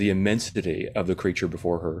the immensity of the creature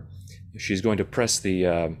before her, she's going to press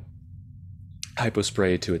the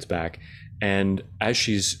hypospray to its back, and as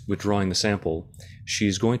she's withdrawing the sample,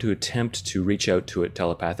 she's going to attempt to reach out to it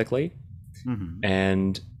telepathically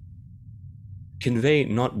and convey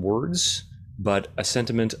not words, but a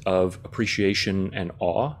sentiment of appreciation and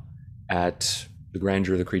awe at the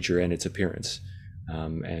grandeur of the creature and its appearance.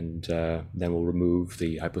 And then we'll remove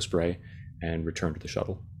the hypospray and return to the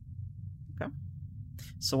shuttle. Okay.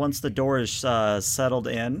 So once the door is settled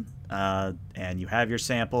in and you have your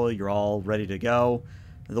sample, you're all ready to go,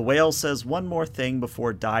 the whale says one more thing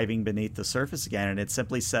before diving beneath the surface again, and it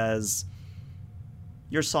simply says,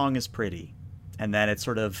 "Your song is pretty." And then it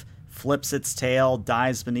sort of flips its tail,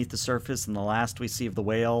 dives beneath the surface, and the last we see of the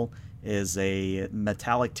whale is a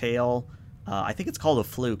metallic tail. I think it's called a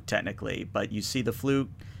fluke, technically, but you see the fluke,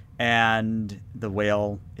 and the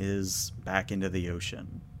whale is back into the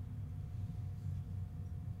ocean.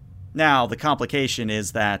 Now, the complication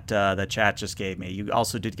is that that chat just gave me. You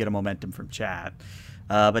also did get a momentum from chat.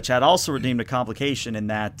 But chat also redeemed a complication in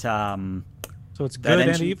that... so it's good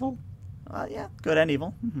and evil? Yeah, good and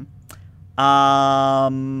evil. Mm-hmm.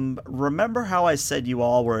 Remember how I said you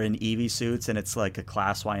all were in EV suits and it's like a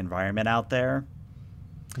Class Y environment out there?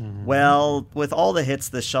 Mm-hmm. Well, with all the hits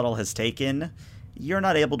this shuttle has taken, you're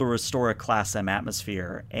not able to restore a Class M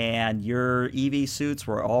atmosphere, and your EV suits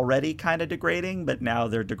were already kind of degrading, but now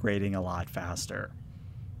they're degrading a lot faster.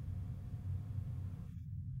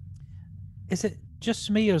 Is it just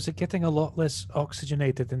me, or is it getting a lot less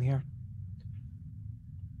oxygenated in here?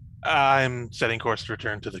 I'm setting course to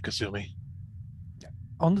return to the Kasumi.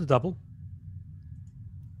 On the double.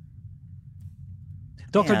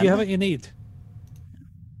 Doctor, do you have what you need?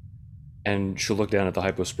 And she'll look down at the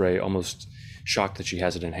hypospray, almost shocked that she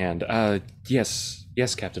has it in hand. Yes,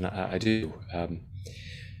 Captain, I do.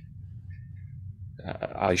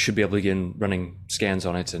 I should be able to begin running scans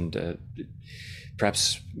on it and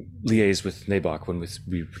perhaps liaise with Nabok when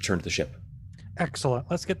we return to the ship. Excellent.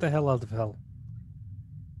 Let's get the hell out of hell.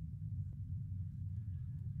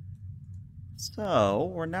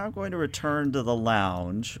 So, we're now going to return to the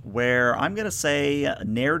lounge, where I'm going to say,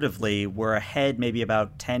 narratively, we're ahead maybe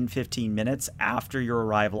about 10-15 minutes after your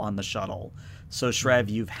arrival on the shuttle. So, Shrev,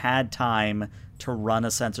 you've had time to run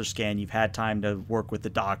a sensor scan, you've had time to work with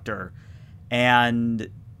the doctor, and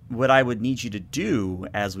what I would need you to do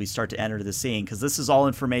as we start to enter the scene, because this is all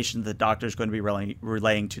information the doctor is going to be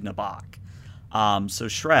relaying to Nabok. So,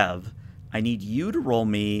 Shrev, I need you to roll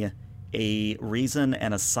me a reason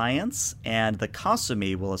and a science, and the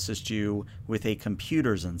Kasumi will assist you with a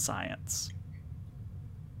computers and science.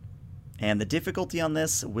 And the difficulty on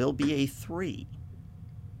this will be a 3.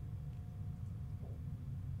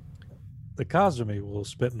 The Kasumi will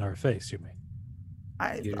spit in our face, you mean?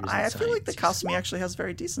 I feel like the Kasumi actually has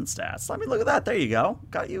very decent stats. Let me look at that. There you go.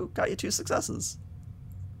 Got you 2 successes.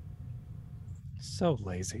 So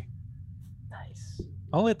lazy. Nice.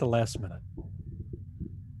 Only at the last minute.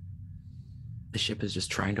 The ship is just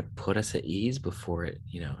trying to put us at ease before it,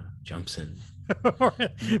 jumps in.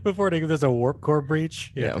 Before there's a warp core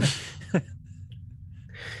breach. Yeah.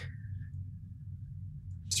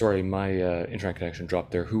 Sorry, my internet connection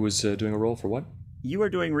dropped there. Who was doing a roll for what? You are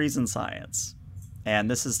doing reason science, and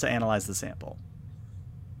this is to analyze the sample.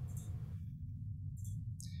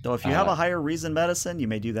 Though if you have a higher reason medicine, you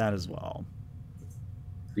may do that as well.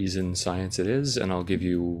 Reason science it is, and I'll give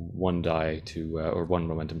you 1 die or 1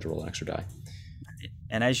 momentum to roll an extra die.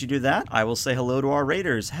 And as you do that, I will say hello to our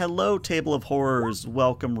raiders. Hello, Table of Horrors.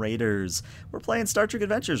 Welcome, raiders. We're playing Star Trek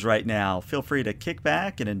Adventures right now. Feel free to kick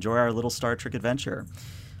back and enjoy our little Star Trek adventure.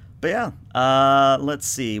 But yeah, let's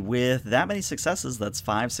see. With that many successes, that's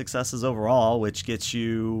 5 successes overall, which gets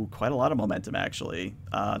you quite a lot of momentum, actually.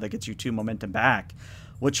 That gets you 2 momentum back.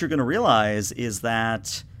 What you're going to realize is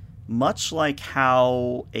that much like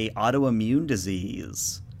how a autoimmune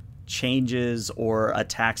disease changes or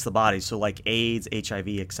attacks the body, so like AIDS, HIV,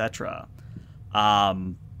 etc.,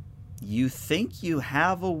 you think you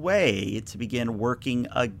have a way to begin working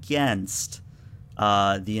against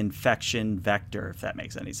the infection vector, if that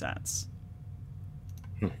makes any sense.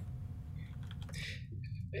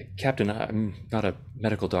 Captain, I'm not a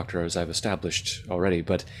medical doctor, as I've established already,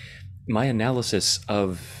 but my analysis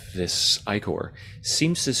of this ichor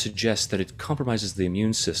seems to suggest that it compromises the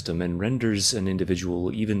immune system and renders an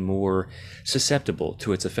individual even more susceptible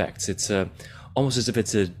to its effects. It's almost as if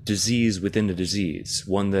it's a disease within a disease,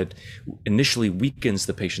 one that initially weakens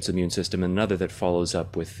the patient's immune system, and another that follows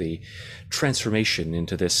up with the transformation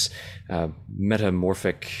into this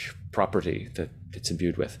metamorphic property that it's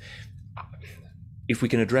imbued with. If we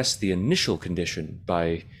can address the initial condition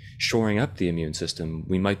by shoring up the immune system,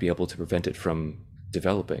 we might be able to prevent it from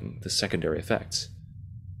developing the secondary effects.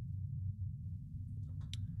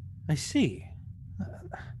 I see.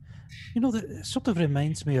 That sort of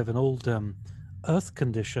reminds me of an old Earth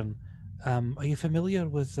condition. Are you familiar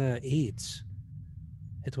with AIDS?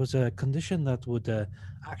 It was a condition that would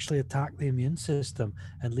actually attack the immune system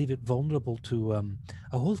and leave it vulnerable to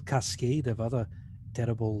a whole cascade of other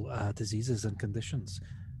terrible diseases and conditions.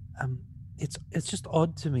 It's just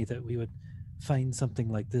odd to me that we would find something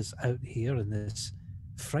like this out here in this,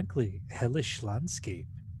 frankly, hellish landscape.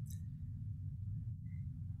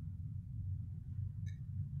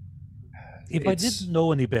 If I didn't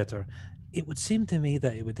know any better, it would seem to me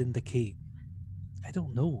that it would indicate, I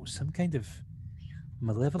don't know, some kind of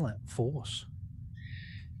malevolent force.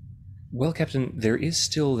 Well, Captain, there is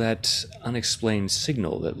still that unexplained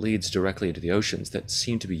signal that leads directly into the oceans that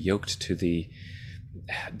seem to be yoked to the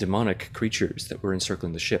demonic creatures that were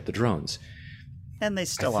encircling the ship, the drones. And they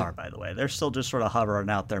still are, by the way. They're still just sort of hovering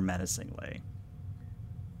out there menacingly.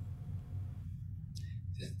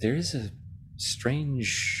 There is a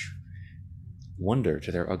strange wonder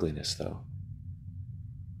to their ugliness, though.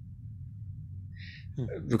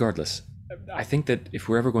 Regardless, I think that if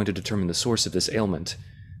we're ever going to determine the source of this ailment,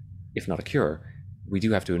 if not a cure, we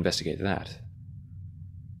do have to investigate that.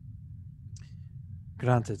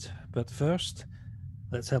 Granted. But first,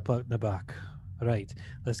 let's help out Nabak. Right.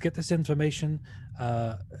 Let's get this information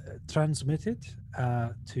transmitted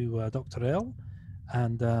to Dr. L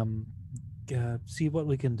and see what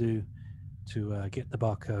we can do to get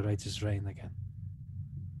Nabak right as rain again.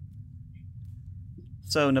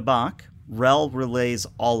 So, Nabak, Rel relays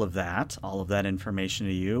all of that information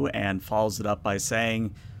to you, and follows it up by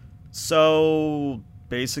saying, so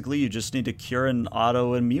basically you just need to cure an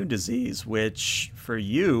autoimmune disease, which for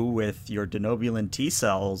you, with your denobulin T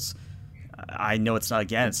cells, I know it's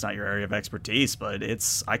not your area of expertise, but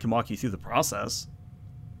I can walk you through the process.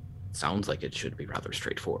 Sounds like it should be rather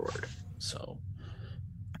straightforward. So, all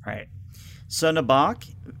right. So,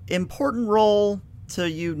 Nabak, important role to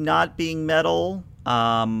you not being metal,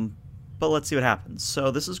 but let's see what happens.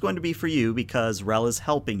 So this is going to be for you because Rel is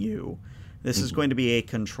helping you. This is going to be a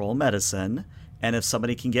control medicine, and if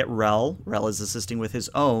somebody can get Rel is assisting with his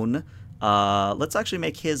own. Let's actually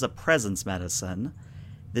make his a presence medicine.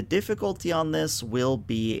 The difficulty on this will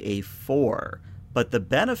be a 4, but the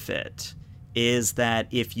benefit is that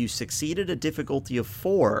if you succeed at a difficulty of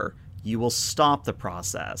 4, you will stop the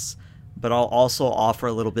process, but I'll also offer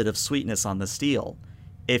a little bit of sweetness on the steal.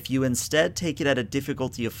 If you instead take it at a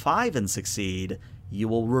difficulty of 5 and succeed, you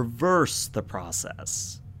will reverse the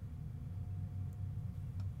process.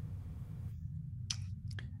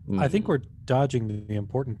 I think we're dodging the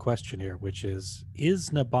important question here, which is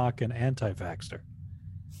Nabak an anti-vaxxer?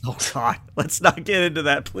 Oh, God. Let's not get into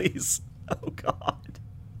that, please. Oh, God.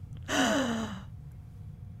 I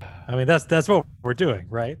mean, that's what we're doing,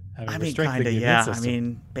 right? I mean kind of, yeah. I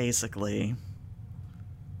mean, basically.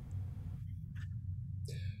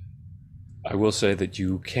 I will say that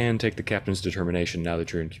you can take the captain's determination now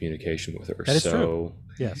that you're in communication with her. That is true.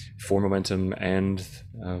 Yes. 4 momentum and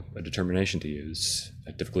a determination to use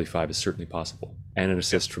at difficulty 5 is certainly possible, and an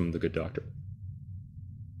assist from the good doctor.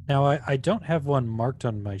 Now, I don't have one marked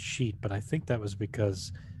on my sheet, but I think that was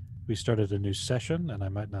because we started a new session, and I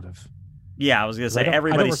might not have. Yeah, I was going to say,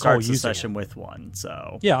 everybody starts a session with one,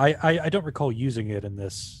 so... Yeah, I don't recall using it in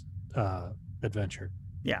this adventure.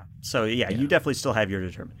 Yeah, so yeah, you definitely still have your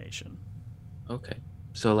determination. Okay,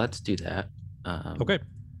 so let's do that. Okay,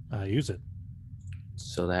 use it.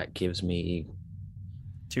 So that gives me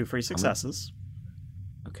 2 free successes.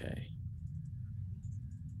 Okay.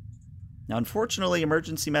 Now, unfortunately,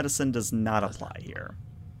 emergency medicine does not apply here.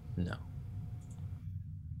 No.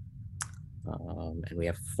 And we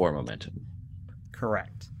have 4 momentum.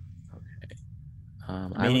 Correct. Okay.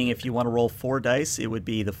 Meaning if you want to roll 4 dice, it would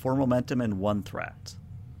be the 4 momentum and 1 threat.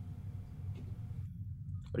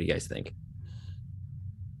 What do you guys think?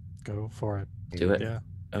 Go for it. Do it? Yeah.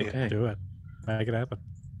 Okay. Do it. Make it happen.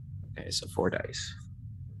 Okay, so 4 dice.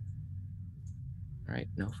 All right,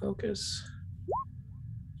 no focus.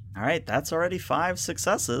 All right, that's already 5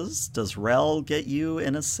 successes. Does Rel get you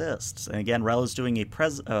an assist? And again, Rel is doing a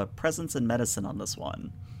presence and medicine on this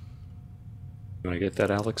one. You want to get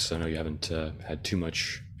that, Alex? I know you haven't had too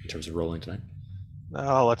much in terms of rolling tonight.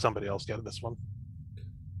 I'll let somebody else get this one.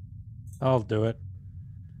 I'll do it.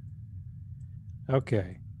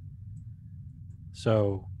 Okay.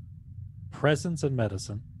 So, presence and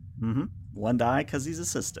medicine. 1 die because he's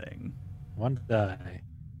assisting. 1 die.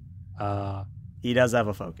 He does have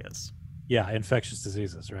a focus. Yeah, infectious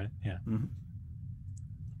diseases, right? Yeah.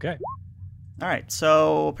 Okay. All right,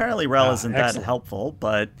 so apparently Rel isn't that excellent. helpful,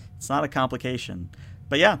 but it's not a complication.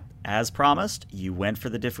 But yeah, as promised, you went for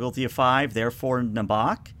the difficulty of 5, therefore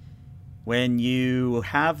Nabak. When you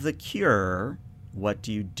have the cure, what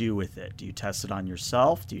do you do with it? Do you test it on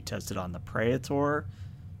yourself? Do you test it on the Praetor?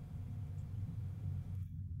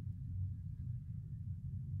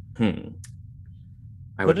 I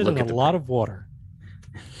Put would it look in at a the lot of water.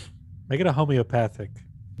 Make it a homeopathic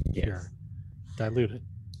Yes. cure. Dilute it.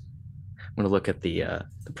 I'm going to look at the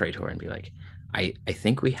Praetor and be like, I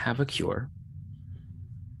think we have a cure.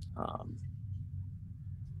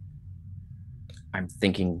 I'm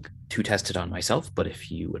thinking to test it on myself, but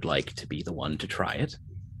if you would like to be the one to try it.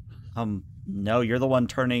 No, you're the one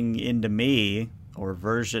turning into me, or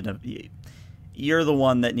version of you. You're the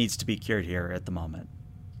one that needs to be cured here at the moment.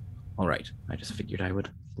 All right. I just figured I would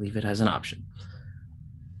leave it as an option.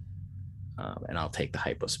 And I'll take the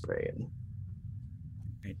hypospray.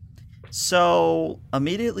 So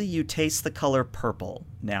immediately you taste the color purple.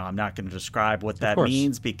 Now, I'm not going to describe what that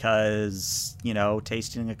means because,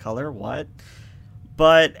 tasting a color, what?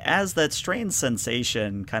 But as that strange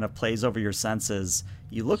sensation kind of plays over your senses,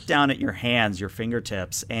 you look down at your hands, your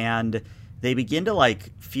fingertips, and they begin to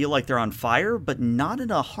feel like they're on fire, but not in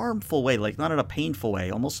a harmful way, not in a painful way,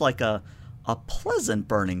 almost like a pleasant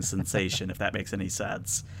burning sensation, if that makes any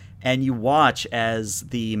sense. And you watch as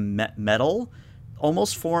the metal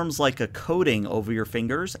almost forms like a coating over your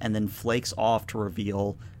fingers and then flakes off to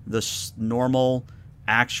reveal the normal,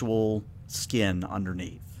 actual skin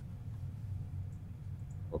underneath.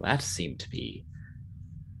 Well, that seemed to be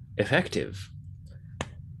effective.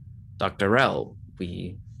 Dr. Rell,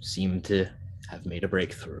 we seem to have made a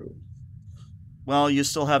breakthrough. Well, you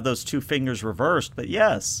still have those two fingers reversed, but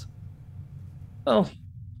yes. Oh,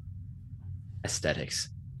 aesthetics.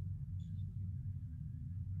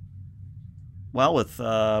 Well, with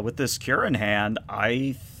this cure in hand,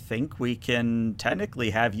 I think we can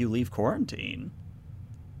technically have you leave quarantine.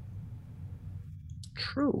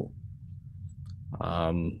 True.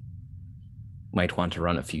 Might want to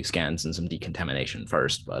run a few scans and some decontamination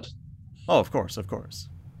first, but... Oh, of course.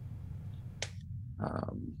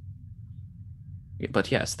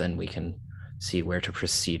 But yes, then we can see where to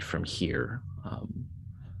proceed from here.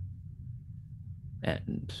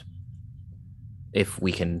 And if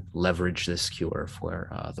we can leverage this cure for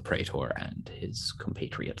the Praetor and his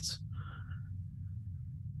compatriots.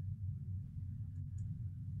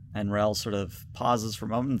 And Rel sort of pauses for a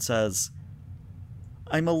moment and says,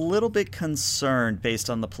 I'm a little bit concerned based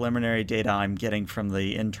on the preliminary data I'm getting from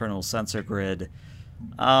the internal sensor grid.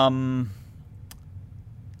 I'll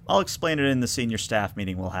explain it in the senior staff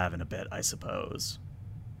meeting we'll have in a bit, I suppose.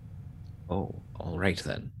 Oh, all right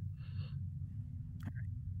then.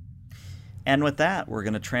 And with that, we're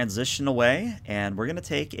going to transition away, and we're going to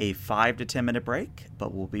take a 5 to 10 minute break,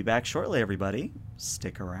 but we'll be back shortly, everybody.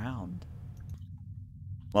 Stick around.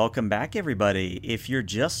 Welcome back, everybody. If you're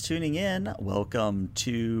just tuning in, welcome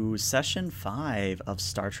to Session 5 of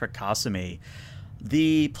Star Trek Kasumi.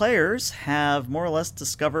 The players have more or less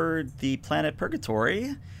discovered the planet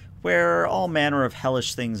Purgatory, where all manner of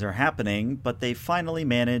hellish things are happening, but they finally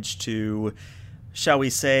managed to, shall we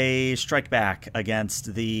say, strike back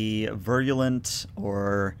against the virulent,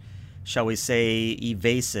 or shall we say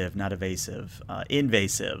invasive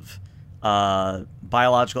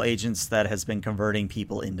biological agents that has been converting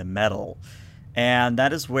people into metal. And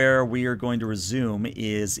that is where we are going to resume,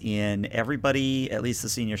 is in everybody, at least the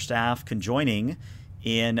senior staff, conjoining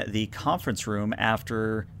in the conference room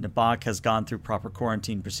after Nabak has gone through proper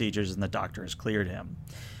quarantine procedures and the doctor has cleared him.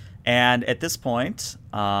 And at this point,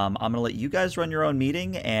 I'm going to let you guys run your own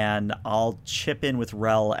meeting, and I'll chip in with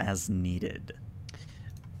Rel as needed.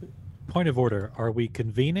 Point of order, are we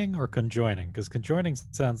convening or conjoining? Because conjoining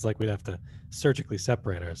sounds like we'd have to surgically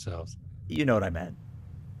separate ourselves. You know what I meant.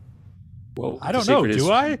 Well, I don't know,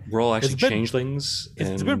 do I? We're all actually changelings.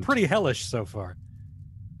 It's been pretty hellish so far.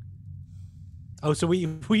 Oh, so we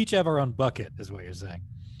each have our own bucket, is what you're saying?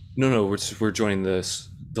 No, we're joining the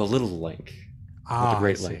little link. Not the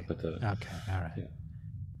great link, but the... Okay, all right. Yeah.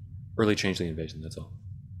 Early changeling invasion, that's all.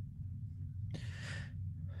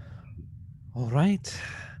 All right.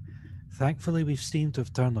 Thankfully, we've seemed to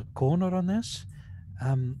have turned the corner on this.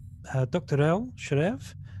 Dr. L.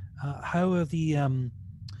 Shrev, how are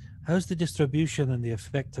how's the distribution and the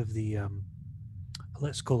effect of the,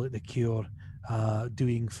 let's call it the cure,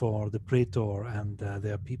 doing for the Praetor and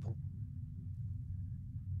their people?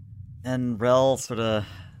 And Rel sort of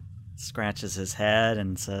scratches his head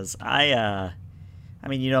and says, I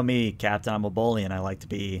mean, you know me, Captain, I'm a Bolian. I like to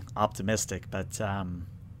be optimistic, but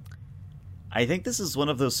I think this is one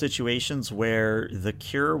of those situations where the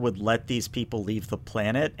cure would let these people leave the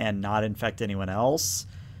planet and not infect anyone else.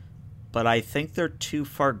 But I think they're too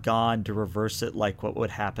far gone to reverse it like what would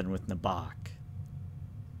happen with Nabak.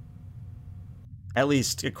 At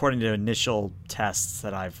least according to initial tests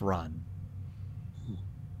that I've run.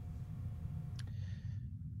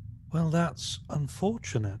 Well, that's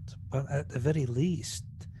unfortunate, but at the very least,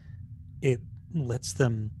 it lets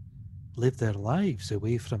them live their lives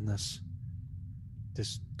away from this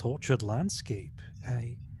tortured landscape.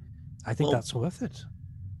 I think Well, that's worth it.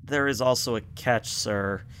 There is also a catch,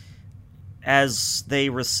 sir. As they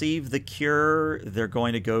receive the cure, they're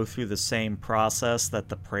going to go through the same process that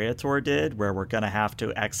the Praetor did, where we're going to have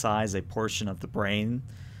to excise a portion of the brain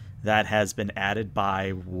that has been added by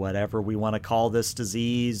whatever we want to call this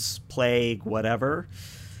disease, plague, whatever.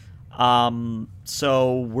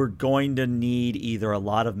 So we're going to need either a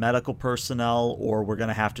lot of medical personnel, or we're going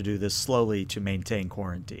to have to do this slowly to maintain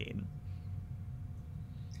quarantine.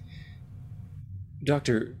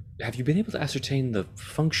 Doctor, have you been able to ascertain the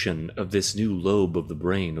function of this new lobe of the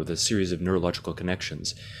brain, or the series of neurological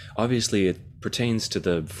connections? Obviously, it pertains to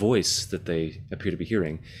the voice that they appear to be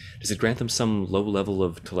hearing. Does it grant them some low level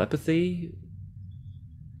of telepathy?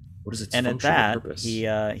 What is its And at function or that, purpose? he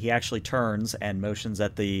actually turns and motions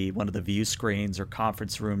at one of the view screens or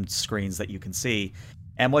conference room screens that you can see.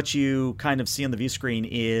 And what you kind of see on the view screen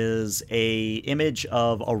is a image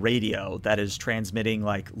of a radio that is transmitting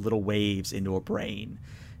like little waves into a brain.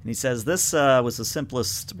 And he says, this was the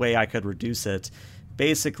simplest way I could reduce it.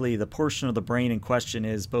 Basically, the portion of the brain in question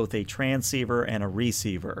is both a transceiver and a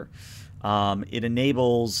receiver. It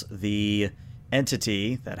enables the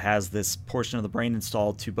entity that has this portion of the brain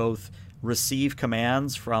installed to both receive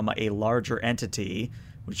commands from a larger entity,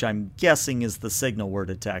 which I'm guessing is the signal we're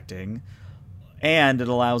detecting, and it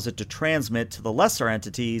allows it to transmit to the lesser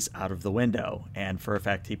entities out of the window. And for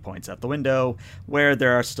effect, he points out the window where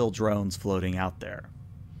there are still drones floating out there.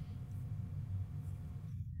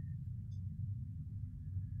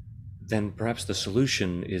 Then perhaps the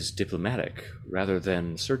solution is diplomatic rather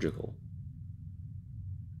than surgical.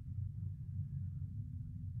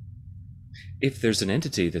 If there's an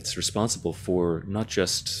entity that's responsible for not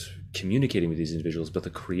just communicating with these individuals, but the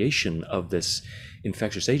creation of this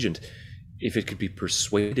infectious agent, if it could be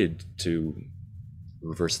persuaded to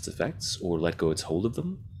reverse its effects or let go its hold of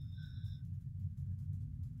them?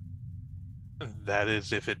 That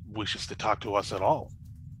is, if it wishes to talk to us at all.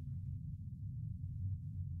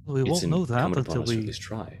 We It's won't know that incumbent upon until us to at we least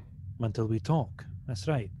try. talk. That's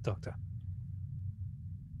right, Doctor.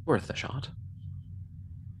 Worth a shot.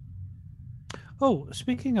 Oh,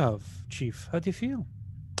 speaking of, Chief, how do you feel?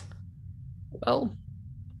 Well,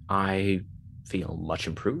 I feel much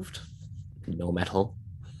improved. No metal.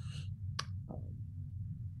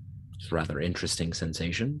 It's a rather interesting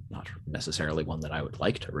sensation. Not necessarily one that I would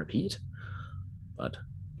like to repeat, but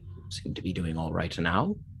seem to be doing all right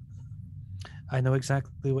now. I know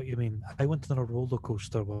exactly what you mean. I went on a roller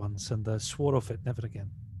coaster once and swore off it never again.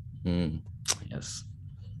 Yes.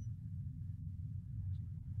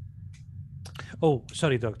 Oh,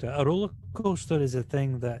 sorry, Doctor. A roller coaster is a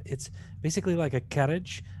thing that it's basically like a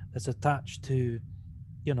carriage that's attached to,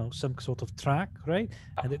 some sort of track, right?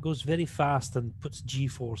 And it goes very fast and puts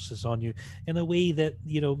G-forces on you in a way that,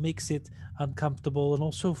 makes it uncomfortable and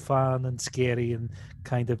also fun and scary and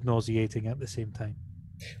kind of nauseating at the same time.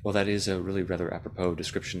 Well, that is a really rather apropos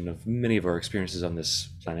description of many of our experiences on this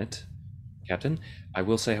planet, Captain. I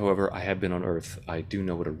will say, however, I have been on Earth. I do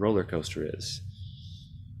know what a roller coaster is.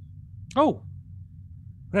 Oh,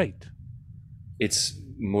 right. It's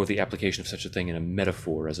more the application of such a thing in a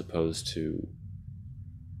metaphor as opposed to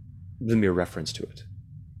the mere reference to it.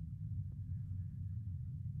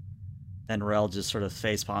 Then Rel just sort of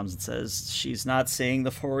facepalms and says, "She's not seeing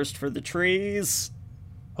the forest for the trees."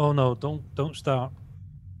 Oh no, don't start.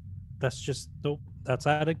 Nope. That's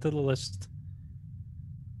adding to the list.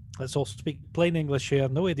 Let's all speak plain English here.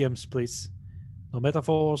 No idioms, please. No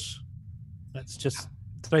metaphors. Let's just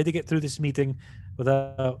try to get through this meeting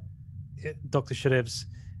without Dr. Sharev's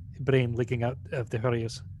brain leaking out of the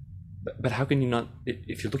hurriers. But how can you not,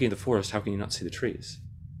 if you're looking at the forest, how can you not see the trees?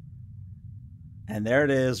 And there it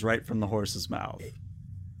is, right from the horse's mouth.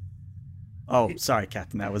 Oh, sorry,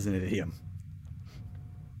 Captain, that was an idiom.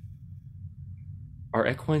 Are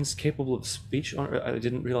equines capable of speech? I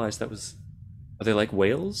didn't realize that was... Are they like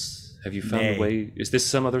whales? Have you found Nay. a way... Is this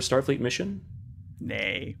some other Starfleet mission?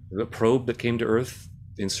 Nay. A probe that came to Earth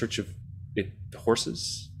in search of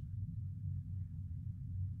horses?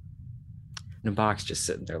 And Box just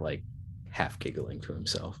sitting there, like, half giggling to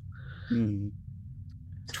himself.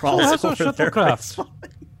 Trolls how's our over there. shuttlecraft?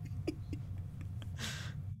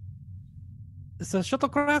 Is the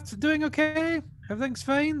shuttlecraft doing okay? Everything's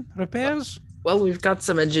fine? Repairs? Well, we've got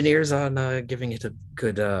some engineers on giving it a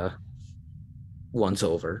good once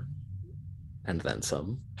over, and then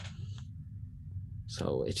some.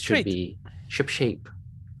 So it should Great. be ship shape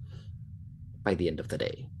by the end of the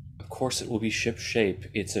day. course it will be ship shape.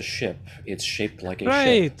 It's a ship. It's shaped like a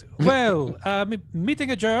ship. Right. Well, meeting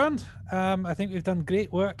adjourned. I think we've done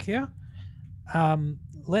great work here.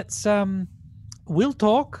 Let's we'll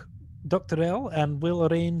talk, Dr. L, and we'll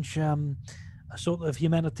arrange a sort of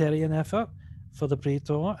humanitarian effort for the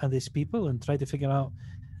Praetor and these people, and try to figure out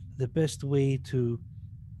the best way to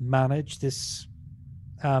manage this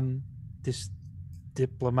this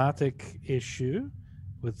diplomatic issue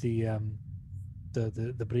with the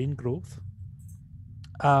brain growth.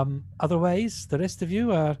 Otherwise, the rest of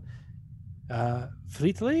you are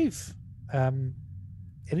free to leave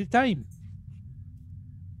anytime.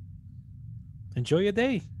 Enjoy your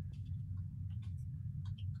day.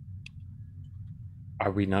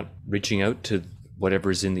 Are we not reaching out to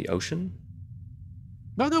whatever's in the ocean?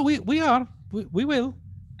 No, we are. We will.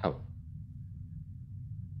 Oh.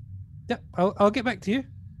 Yeah, I'll get back to you.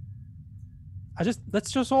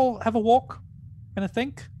 Let's just all have a walk and a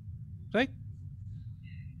think, right?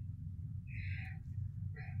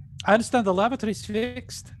 I understand the laboratory's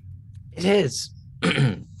fixed. It is.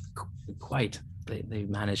 Quite. They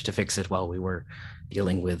managed to fix it while we were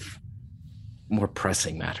dealing with more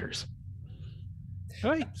pressing matters.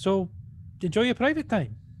 Right, so enjoy your private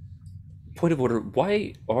time. Point of order,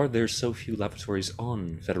 why are there so few laboratories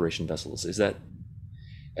on Federation vessels? Is that...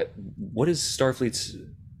 what is Starfleet's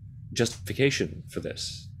justification for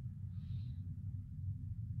this?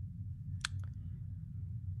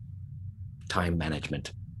 Time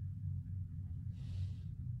management.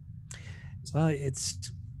 Well,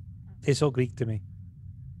 it's all Greek to me.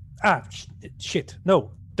 Shit.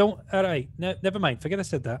 No, don't. All right, never mind. Forget I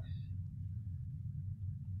said that.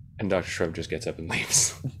 And Dr. Shrev just gets up and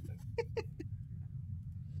leaves.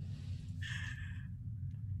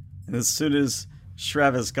 And as soon as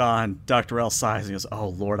Shrev is gone, Dr. L sighs and goes, "Oh,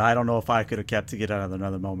 Lord, I don't know if I could have kept to get out of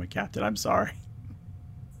another moment, Captain. I'm sorry."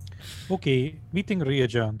 Okay, meeting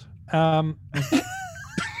re-adjourned.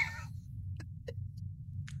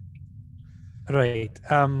 Right.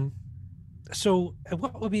 So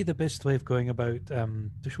what would be the best way of going about...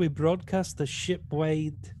 should we broadcast the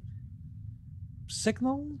ship-wide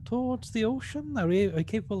signal towards the ocean? Are we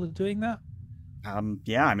capable of doing that?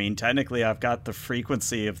 Yeah, I mean, technically I've got the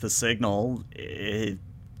frequency of the signal.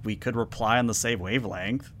 We could reply on the same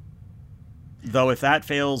wavelength. Though if that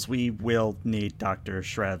fails, we will need Dr.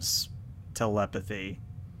 Shrev's telepathy.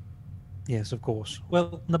 Yes, of course.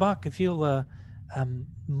 Well, Nabak, if you'll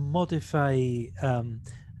modify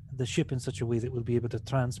the ship in such a way that we'll be able to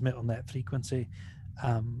transmit on that frequency,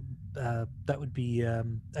 that would be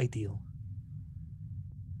ideal.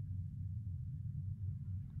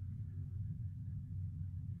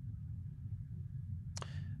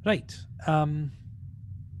 Right.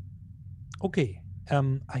 Okay.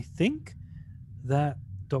 I think that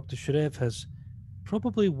Dr. Shrev has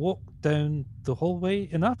probably walked down the hallway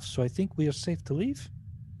enough, so I think we are safe to leave.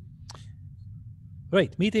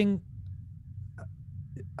 Right. Meeting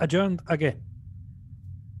adjourned again.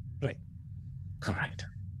 Right. All right.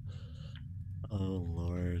 Oh,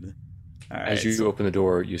 Lord. All right, As you open the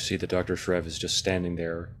door, you see that Dr. Shrev is just standing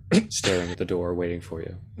there, staring at the door, waiting for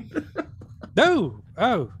you. No!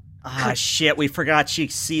 Oh. Ah, shit, we forgot she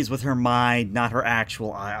sees with her mind, not her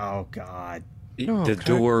actual eye. Oh, God. Oh, The crap.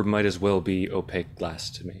 door might as well be opaque glass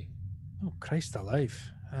to me. Oh, Christ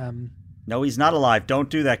alive. No, he's not alive. Don't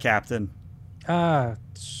do that, Captain.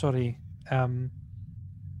 Sorry. I'm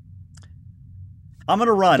going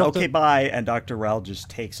to run. Doctor- Okay, bye. And Dr. Rel just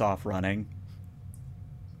takes off running.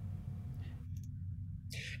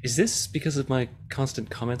 Is this because of my constant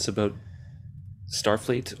comments about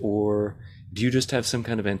Starfleet, or do you just have some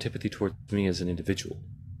kind of antipathy towards me as an individual?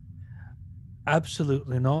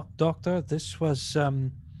 Absolutely not, Doctor. This was,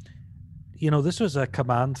 this was a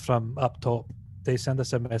command from up top. They sent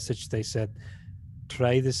us a message. They said,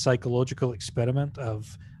 try this psychological experiment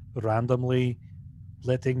of randomly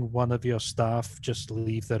letting one of your staff just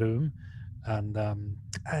leave the room. And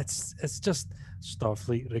it's just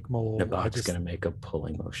Starfleet rigmarole. Nabok's going to make a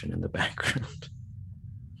pulling motion in the background.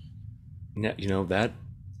 You know, that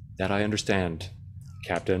I understand,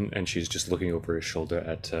 Captain, and she's just looking over his shoulder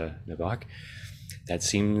at Nabok. That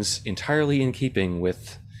seems entirely in keeping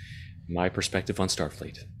with my perspective on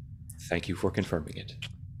Starfleet. Thank you for confirming it.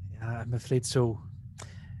 Yeah, I'm afraid so.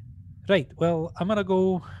 Right, well, I'm going to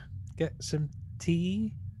go get some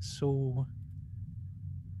tea, so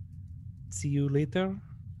see you later.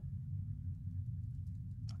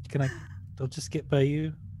 I'll just get by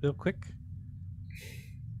you real quick.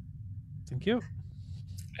 Thank you.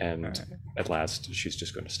 And at last, she's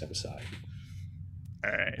just going to step aside.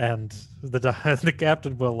 All right. And the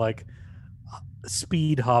captain will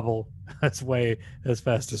speed hobble as way as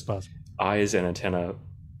fast as possible. Eyes and antenna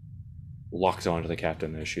locked onto the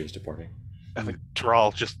captain as she is departing. I think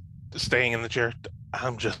Terrell just staying in the chair.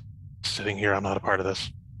 I'm just sitting here. I'm not a part of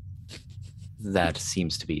this. That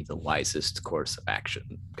seems to be the wisest course of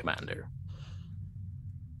action, Commander.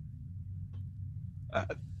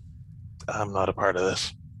 I'm not a part of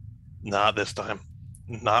this. Not this time.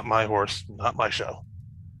 Not my horse. Not my show.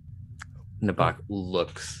 Nabok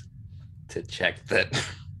looks to check that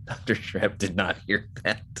Dr. Shreb did not hear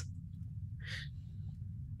that.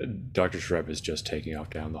 Dr. Shreb is just taking off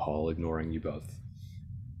down the hall, ignoring you both.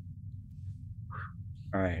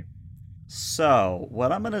 All right. So,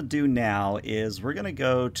 what I'm going to do now is we're going to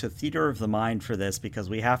go to Theater of the Mind for this because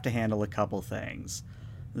we have to handle a couple things.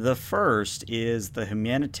 The first is the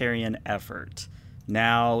humanitarian effort.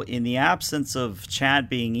 Now, in the absence of Chad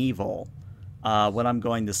being evil, what I'm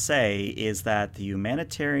going to say is that the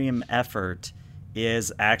humanitarian effort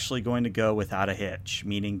is actually going to go without a hitch,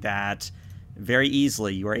 meaning that very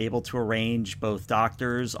easily you are able to arrange both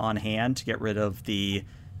doctors on hand to get rid of the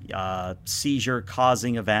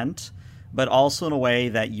seizure-causing event, but also in a way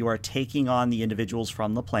that you are taking on the individuals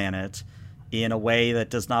from the planet in a way that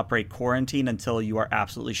does not break quarantine until you are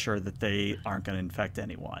absolutely sure that they aren't going to infect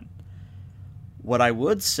anyone. What I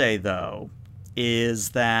would say, though, is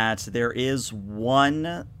that there is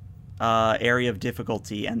one area of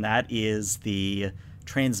difficulty, and that is the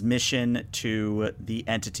transmission to the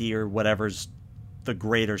entity or whatever's the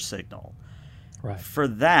greater signal. Right. For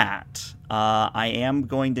that, I am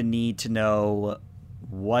going to need to know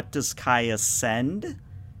what does Kaya send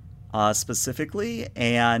specifically,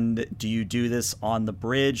 and do you do this on the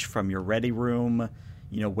bridge from your ready room?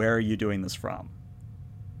 Where are you doing this from?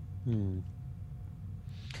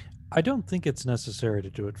 I don't think it's necessary to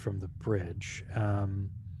do it from the bridge.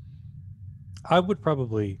 I would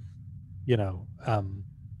probably,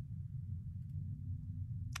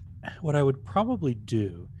 what I would probably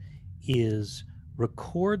do is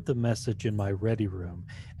record the message in my ready room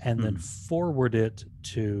and then forward it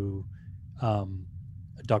to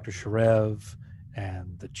Dr. Sharev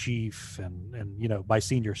and the chief and my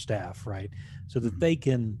senior staff, right? So that they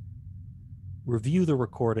can review the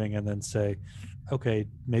recording and then say, okay,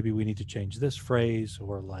 maybe we need to change this phrase,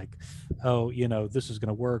 or like, oh, this is going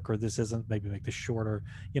to work, or this isn't, maybe make this shorter,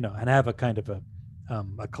 and have a kind of a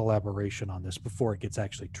collaboration on this before it gets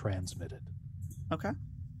actually transmitted. Okay.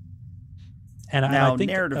 And now, I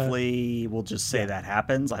think, narratively, we'll just say that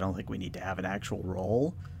happens. I don't think we need to have an actual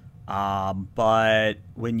role. But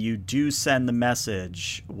when you do send the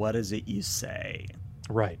message, what is it you say?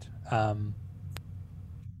 Right.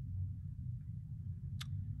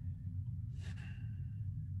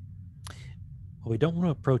 We don't want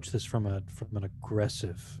to approach this from an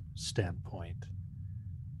aggressive standpoint.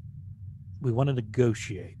 We want to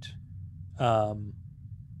negotiate. I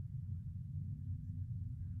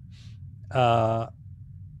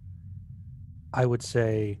would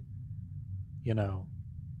say,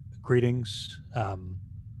 greetings.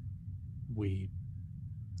 We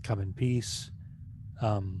come in peace.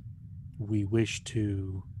 We wish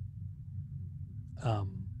to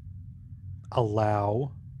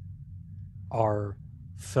allow our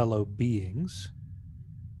fellow beings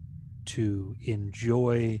to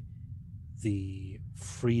enjoy the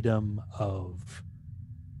freedom of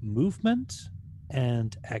movement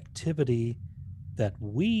and activity that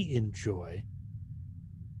we enjoy.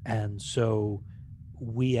 And so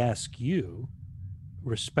we ask you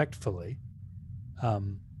respectfully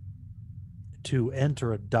to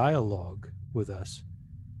enter a dialogue with us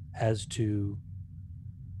as to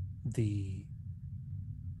the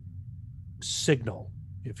signal,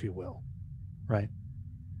 if you will, right?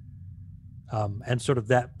 And sort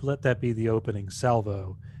of let that be the opening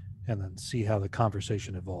salvo, and then see how the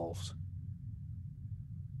conversation evolves.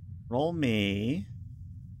 Roll me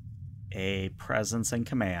a presence and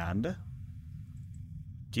command.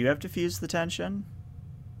 Do you have to fuse the tension?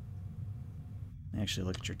 Actually,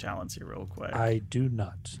 look at your talents here real quick. I do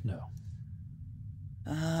not, no.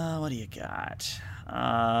 What do you got?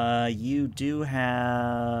 You do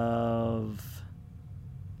have...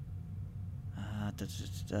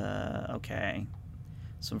 okay.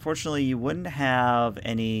 So unfortunately, you wouldn't have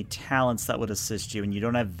any talents that would assist you, and you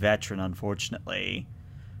don't have veteran, unfortunately.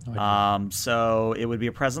 So it would be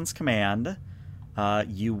a presence command.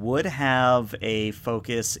 You would have a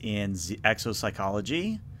focus in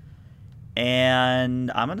exopsychology,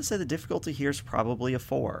 and I'm going to say the difficulty here is probably a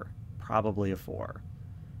 4. Probably a 4.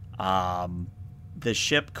 The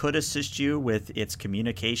ship could assist you with its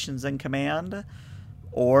communications and command,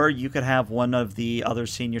 or you could have one of the other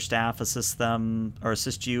senior staff assist them or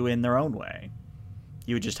assist you in their own way.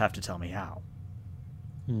 You would just have to tell me how.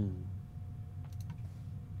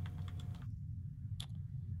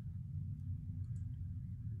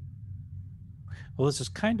 Well, this is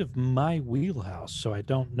kind of my wheelhouse, so I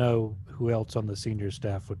don't know who else on the senior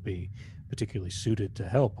staff would be particularly suited to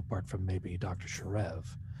help, apart from maybe Dr. Sharev.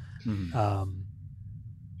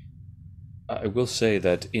 I will say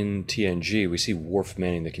that in TNG, we see Worf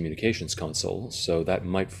manning the communications console, so that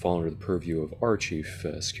might fall under the purview of our chief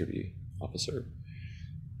security officer.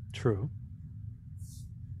 True.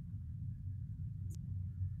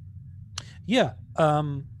 Yeah.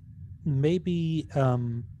 Maybe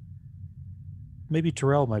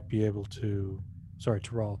Terrell might be able to. Sorry,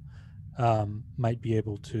 Terrell might be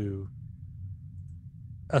able to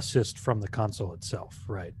assist from the console itself,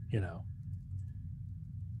 right?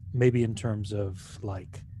 Maybe in terms of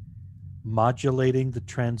like modulating the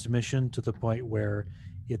transmission to the point where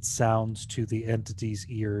it sounds to the entity's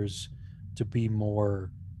ears to be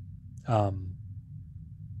more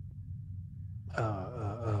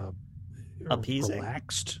appeasing,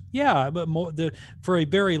 relaxed. Yeah, but for a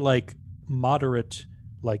very like moderate,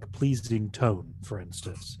 like pleasing tone, for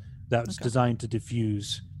instance, that's designed to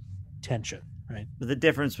diffuse tension. Right. The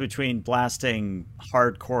difference between blasting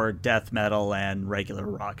hardcore death metal and regular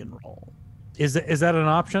rock and roll. Is that an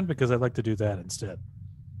option? Because I'd like to do that instead.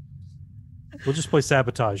 We'll just play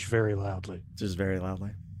Sabotage very loudly. Just very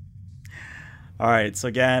loudly. All right. So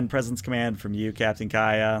again, presence command from you, Captain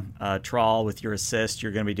Kaya. Trawl, with your assist,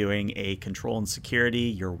 you're going to be doing a control and security,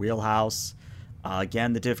 your wheelhouse.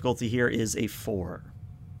 Again, the difficulty here is a 4.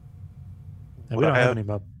 And we don't have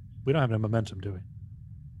any momentum, do we?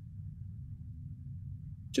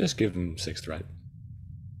 Just give him 6th right.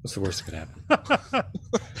 What's the worst that could happen?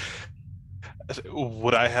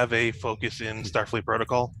 Would I have a focus in Starfleet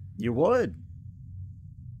Protocol? You would.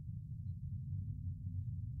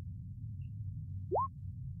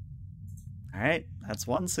 All right, that's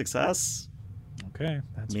 1 success. Okay,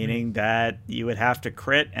 that's meaning that you would have to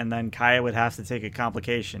crit, and then Kaya would have to take a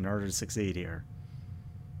complication in order to succeed here.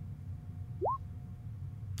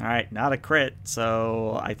 All right, not a crit,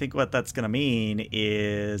 so I think what that's going to mean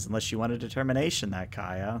is, unless you want a determination that,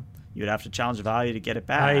 Kaya, you'd have to challenge a value to get it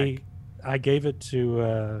back. I gave it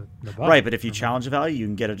to Nabab. Right, but if you challenge a value, you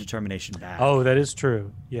can get a determination back. Oh, that is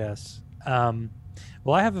true, yes.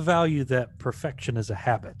 Well, I have a value that perfection is a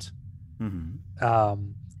habit.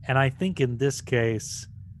 And I think in this case,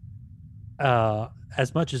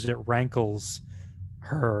 as much as it rankles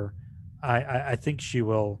her, I think she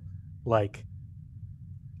will, like,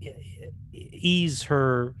 ease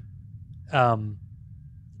her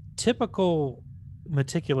typical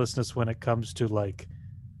meticulousness when it comes to like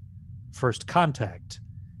first contact,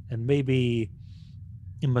 and maybe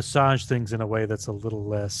massage things in a way that's a little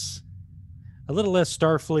less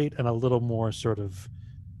Starfleet and a little more sort of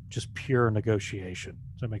just pure negotiation.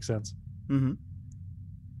 Does that make sense?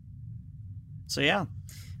 So yeah.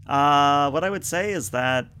 What I would say is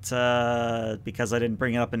that because I didn't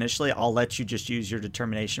bring it up initially, I'll let you just use your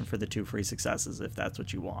determination for the 2 free successes if that's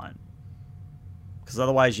what you want. Because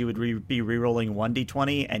otherwise you would be re-rolling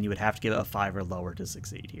 1d20 and you would have to get a 5 or lower to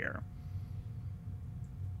succeed here.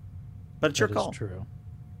 But it's your call. That is true.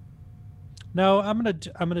 No, I'm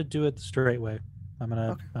gonna do it the straight way. I'm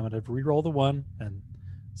gonna re-roll the 1 and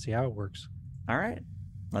see how it works. All right.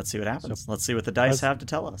 Let's see what happens. Let's see what the dice have to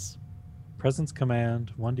tell us. Presence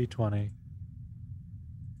command, 1d20.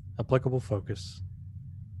 Applicable focus.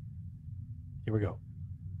 Here we go.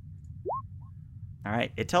 All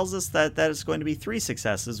right. It tells us that is going to be 3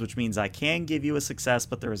 successes, which means I can give you a success,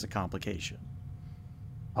 but there is a complication.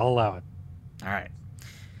 I'll allow it. All right.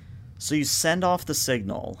 So you send off the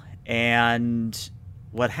signal, and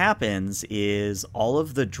what happens is all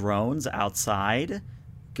of the drones outside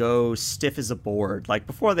go stiff as a board. Like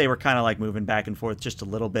before, they were kind of like moving back and forth just a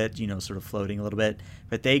little bit, sort of floating a little bit,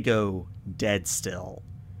 but they go dead still.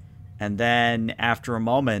 And then after a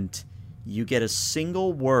moment, you get a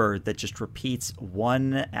single word that just repeats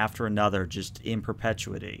one after another, just in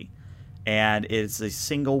perpetuity. And it's a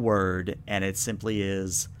single word, and it simply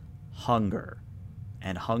is hunger.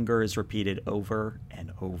 And hunger is repeated over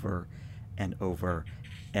and over and over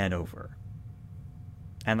and over.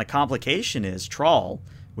 And the complication is, Trawl,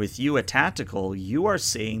 with you at Tactical, you are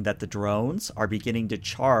seeing that the drones are beginning to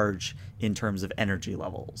charge in terms of energy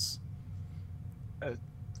levels.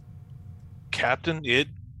 Captain, it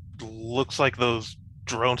looks like those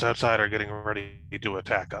drones outside are getting ready to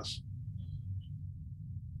attack us.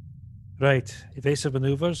 Right. Evasive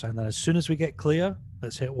maneuvers, and then as soon as we get clear,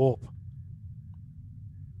 let's hit warp.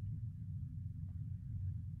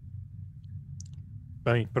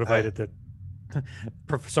 I mean, provided that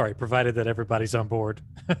provided that everybody's on board.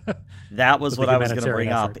 That was With what the I was going to bring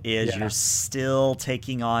humanitarian up, effort. is Yeah. you're still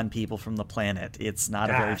taking on people from the planet. It's not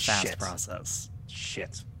a very fast shit. process.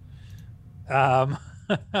 Shit.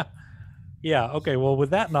 Yeah, okay, well, with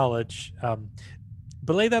that knowledge,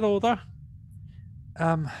 belay that order.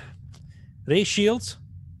 Ray shields.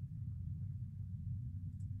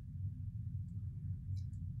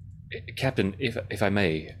 Captain, if I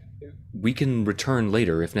may, we can return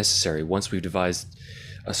later if necessary once we've devised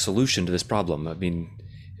a solution to this problem. I mean,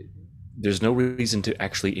 there's no reason to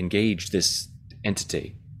actually engage this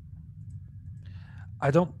entity.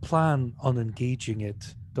 I don't plan on engaging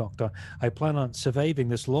it, Doctor. I plan on surviving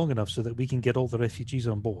this long enough so that we can get all the refugees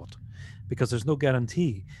on board. Because there's no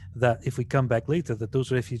guarantee that if we come back later that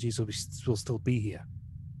those refugees will still be here.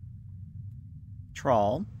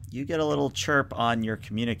 Troll, you get a little chirp on your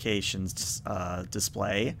communications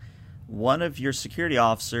display. One of your security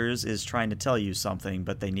officers is trying to tell you something,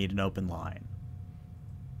 but they need an open line.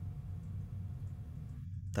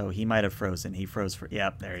 Though he might have frozen. He froze for...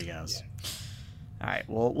 Yep, there he goes. Yeah. All right,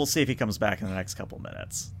 well, we'll see if he comes back in the next couple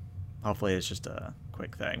minutes. Hopefully it's just a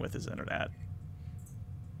quick thing with his internet.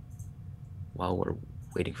 While we're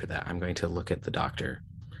waiting for that, I'm going to look at the doctor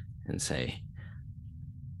and say,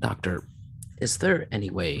 Doctor, is there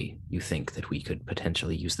any way you think that we could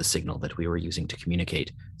potentially use the signal that we were using to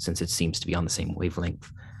communicate, since it seems to be on the same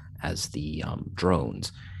wavelength as the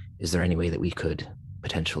drones? Is there any way that we could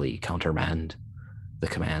potentially countermand the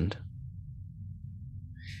command?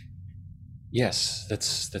 Yes,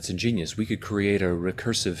 that's ingenious. We could create a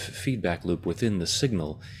recursive feedback loop within the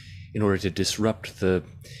signal in order to disrupt the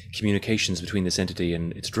communications between this entity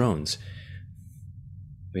and its drones.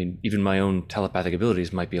 I mean, even my own telepathic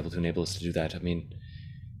abilities might be able to enable us to do that. I mean,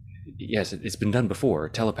 yes, it's been done before.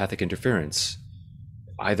 Telepathic interference.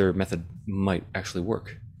 Either method might actually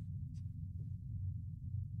work.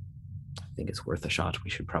 I think it's worth a shot. We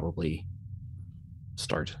should probably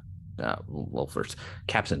start. Well, first,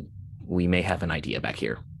 Captain, we may have an idea back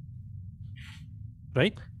here.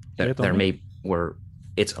 Right?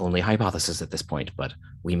 It's only hypothesis at this point, but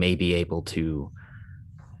we may be able to,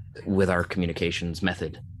 with our communications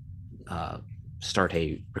method, start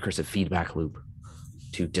a recursive feedback loop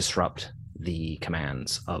to disrupt the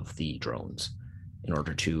commands of the drones in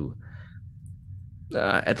order to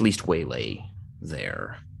at least waylay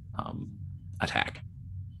their attack.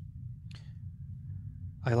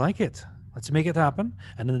 I like it. Let's make it happen.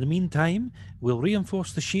 And in the meantime, we'll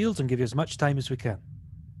reinforce the shields and give you as much time as we can.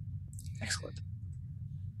 Excellent.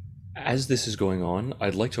 As this is going on,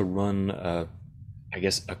 I'd like to run, a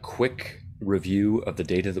quick review of the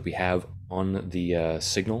data that we have on the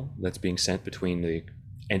signal that's being sent between the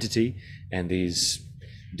entity and these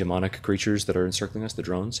demonic creatures that are encircling us, the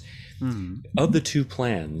drones. Mm-hmm. Of the two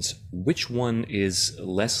plans, which one is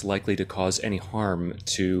less likely to cause any harm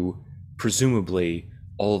to, presumably,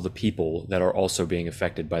 all of the people that are also being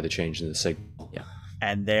affected by the change in the signal? Yeah.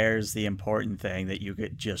 And there's the important thing that you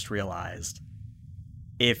just realized.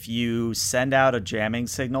 If you send out a jamming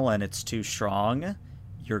signal and it's too strong,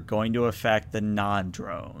 you're going to affect the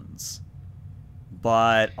non-drones.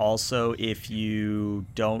 But also, if you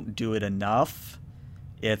don't do it enough,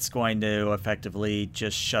 it's going to effectively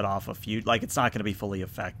just shut off a few. Like, it's not going to be fully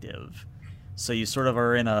effective. So you sort of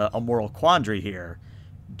are in a moral quandary here.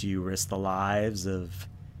 Do you risk the lives of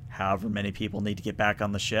however many people need to get back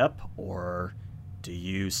on the ship, or do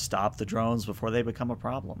you stop the drones before they become a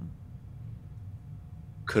problem?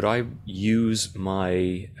 Could I use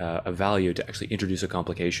my value to actually introduce a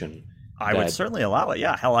complication? I would certainly allow it.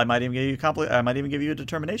 Yeah, hell, I might even give you I might even give you a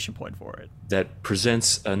determination point for it. That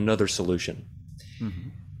presents another solution. Mm-hmm.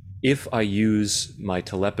 If I use my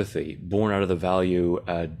telepathy, born out of the value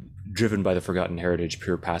driven by the forgotten heritage,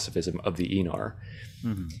 pure pacifism of the Enar,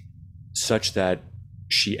 mm-hmm. such that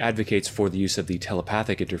she advocates for the use of the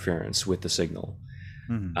telepathic interference with the signal,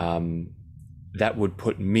 mm-hmm. That would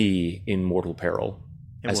put me in mortal peril.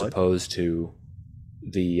 Opposed to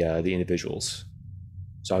the individuals.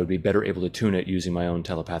 So I would be better able to tune it using my own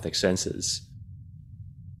telepathic senses.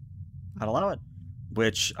 I'd allow it.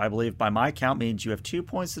 Which I believe by my count means you have 2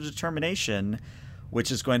 points of determination,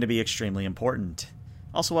 which is going to be extremely important.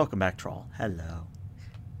 Also, welcome back, Troll. Hello.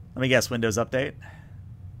 Let me guess, Windows Update?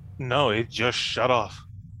 No, it just shut off.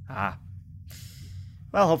 Ah.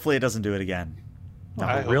 Well, hopefully it doesn't do it again.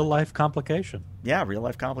 No, real-life complication. Yeah,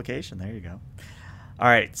 real-life complication. There you go. All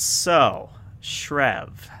right, so, Shrev,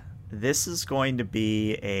 this is going to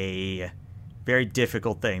be a very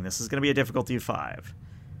difficult thing. This is going to be a difficulty of 5.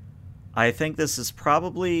 I think this is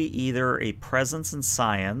probably either a presence in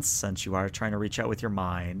science, since you are trying to reach out with your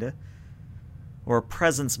mind, or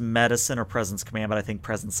presence medicine or presence command, but I think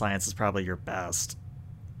presence science is probably your best.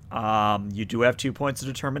 You do have 2 points of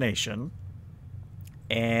determination.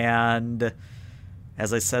 And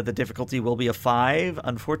as I said, the difficulty will be a 5.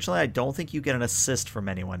 Unfortunately, I don't think you get an assist from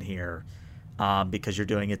anyone here because you're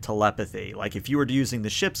doing it telepathy. Like if you were using the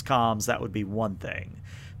ship's comms, that would be one thing.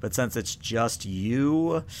 But since it's just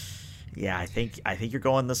you, yeah, I think you're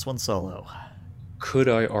going this one solo. Could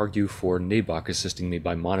I argue for Nabok assisting me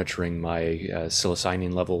by monitoring my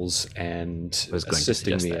psilocybin levels and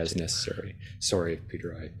assisting me as necessary? Sorry,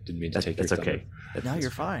 Peter, I didn't mean to take your thunder. Okay. No,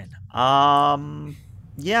 you're fine.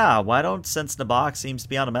 Yeah, why don't, since Nabok seems to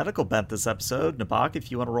be on a medical bent this episode, Nabok,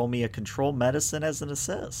 if you want to roll me a control medicine as an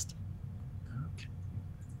assist. Okay.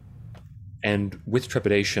 And with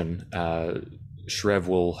trepidation, Shrev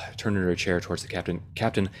will turn in her chair towards the captain.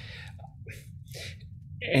 Captain,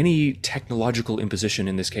 any technological imposition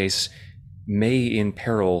in this case may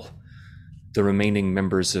imperil the remaining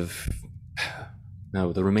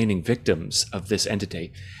the remaining victims of this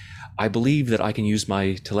entity. I believe that I can use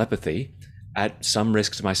my telepathy at some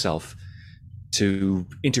risk to myself to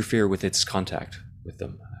interfere with its contact with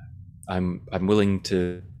them. I'm willing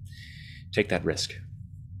to take that risk.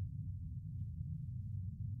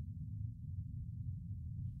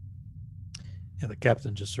 Yeah, the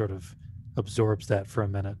captain just sort of absorbs that for a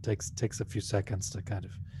minute, takes a few seconds to kind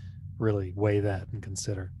of really weigh that and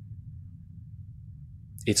consider.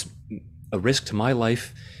 It's a risk to my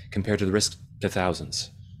life compared to the risk to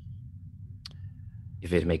thousands.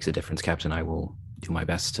 If it makes a difference, Captain, I will do my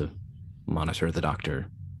best to monitor the doctor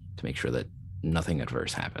to make sure that nothing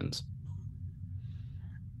adverse happens.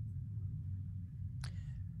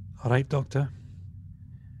 All right, Doctor.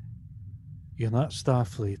 You're not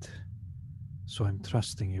Starfleet, so I'm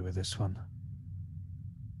trusting you with this one.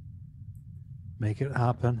 Make it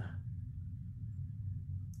happen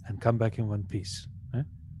and come back in one piece. Eh?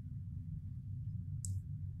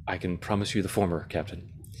 I can promise you the former,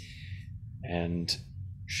 Captain. And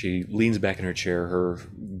she leans back in her chair, her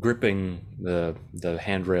gripping the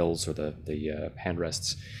handrails or the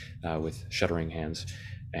handrests with shuddering hands,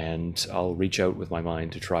 and I'll reach out with my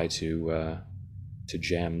mind to try to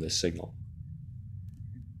jam this signal.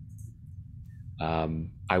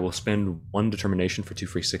 I will spend 1 determination for 2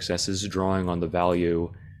 free successes, drawing on the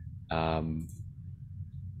value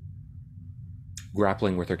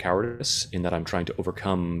grappling with her cowardice, in that I'm trying to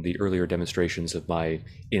overcome the earlier demonstrations of my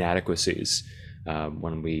inadequacies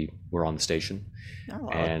when we were on the station,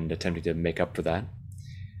 and attempting to make up for that.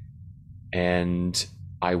 And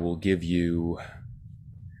I will give you,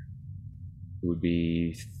 it would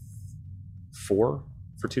be 4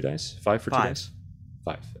 for 2 dice, 5 for 2 dice.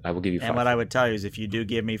 5. I will give you 5. And what I would tell you is, if you do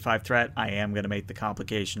give me 5 threat, I am going to make the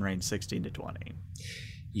complication range 16 to 20.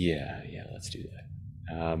 Yeah, let's do that.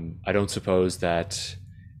 I don't suppose that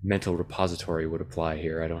mental repository would apply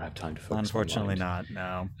here. I don't have time to focus. Unfortunately not,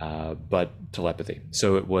 no. But telepathy.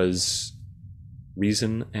 So it was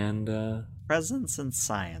reason and... presence and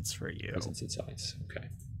science for you. Presence and science, okay.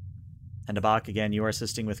 And Nabok, again, you are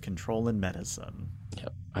assisting with control and medicine.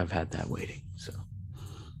 Yep, I've had that waiting, so...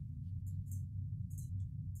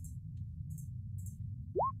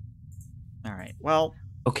 All right. Well,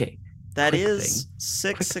 okay. That is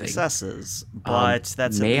 6 successes, but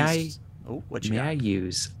that's may at least... I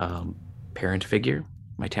use parent figure,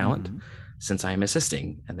 my talent, since I am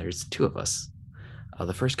assisting, and there's 2 of us.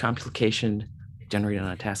 The first complication generated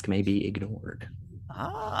on a task may be ignored.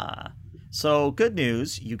 So good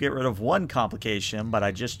news, you get rid of 1 complication, but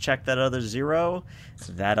I just checked that other 0.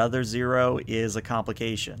 That other 0 is a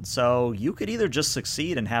complication. So you could either just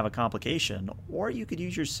succeed and have a complication, or you could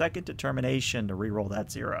use your second determination to reroll that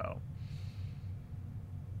 0.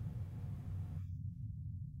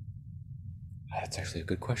 That's actually a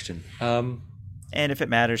good question. And if it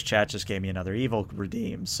matters, chat just gave me another evil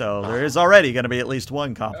redeem, so there is already going to be at least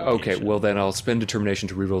 1 complication. Okay, well then I'll spend determination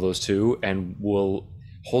to reroll those 2, and we'll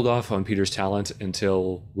hold off on Peter's talent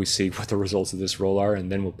until we see what the results of this roll are,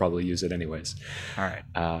 and then we'll probably use it anyways. All right.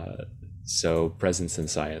 So presence and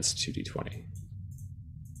science, 2d20.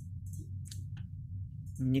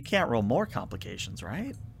 You can't roll more complications,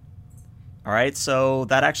 right? All right, so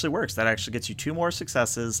that actually works. That actually gets you 2 more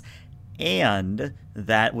successes, and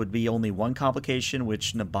that would be only 1 complication,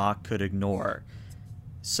 which Nabok could ignore.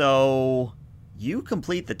 So you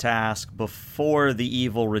complete the task before the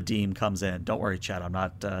evil redeem comes in. Don't worry, Chad. I'm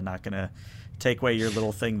not going to take away your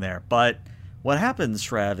little thing there. But what happens,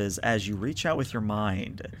 Shrev, is as you reach out with your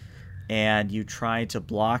mind and you try to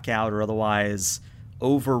block out or otherwise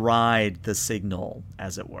override the signal,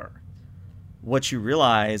 as it were, what you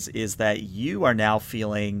realize is that you are now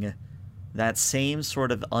feeling that same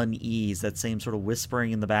sort of unease, that same sort of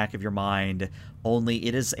whispering in the back of your mind, only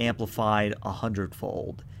it is amplified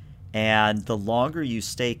 100-fold. And the longer you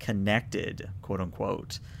stay connected, quote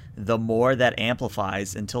unquote, the more that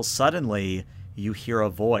amplifies until suddenly you hear a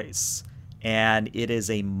voice. And it is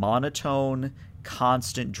a monotone,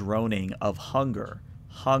 constant droning of hunger,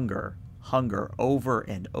 hunger, hunger, over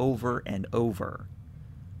and over and over.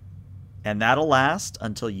 And that'll last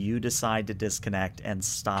until you decide to disconnect and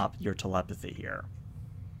stop your telepathy here.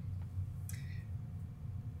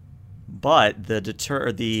 But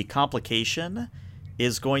the complication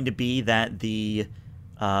is going to be that the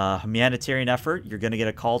humanitarian effort, you're going to get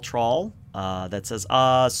a call trawl that says,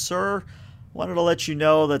 sir, wanted to let you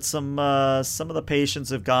know that some of the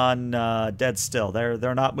patients have gone dead still.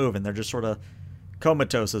 They're not moving. They're just sort of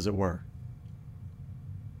comatose, as it were.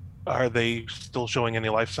 Are they still showing any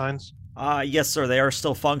life signs? Yes, sir. They are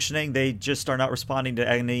still functioning. They just are not responding to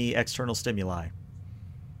any external stimuli.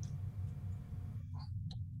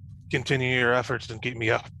 Continue your efforts and keep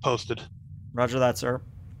me posted. Roger that, sir.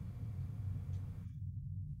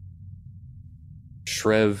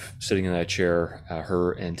 Shrev sitting in that chair,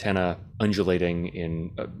 her antenna undulating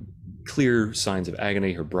in clear signs of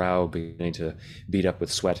agony, her brow beginning to bead up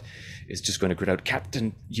with sweat, is just going to grit out,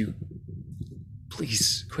 "Captain, you...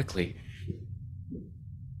 please, quickly."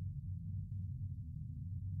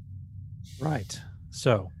 Right.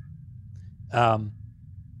 So,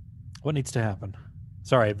 what needs to happen?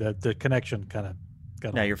 Sorry, the connection kind of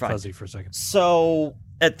got No, you're fine. fuzzy for a second. So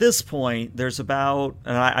at this point, there's about,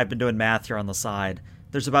 and I've been doing math here on the side,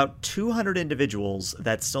 there's about 200 individuals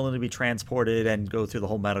that still need to be transported and go through the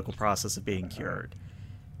whole medical process of being cured.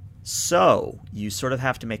 So you sort of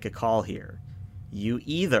have to make a call here. You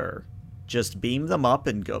either just beam them up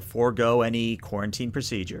and forego any quarantine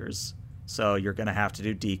procedures, so you're going to have to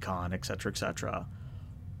do decon, etc., etc.,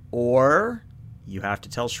 or you have to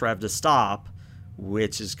tell Shrev to stop,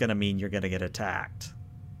 which is going to mean you're going to get attacked.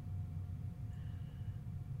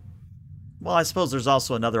 Well, I suppose there's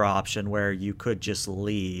also another option where you could just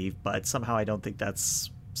leave, but somehow I don't think that's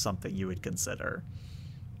something you would consider.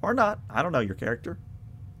 Or not. I don't know your character.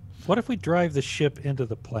 What if we drive the ship into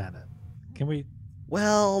the planet? Can we?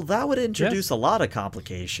 Well, that would introduce a lot of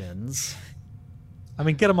complications. I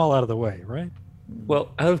mean, get them all out of the way, right?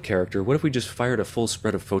 Well, out of character, what if we just fired a full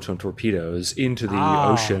spread of photon torpedoes into the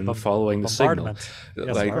ocean following the signal?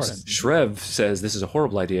 Yes, Like, Shrev says this is a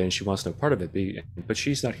horrible idea and she wants no part of it, but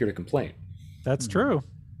she's not here to complain. That's true.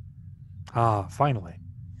 Finally.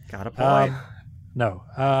 Got a point. No.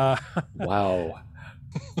 Wow.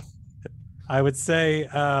 I would say,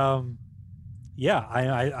 yeah,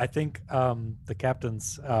 I think the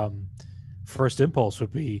captain's first impulse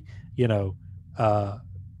would be,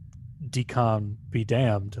 decon be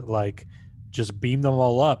damned, like just beam them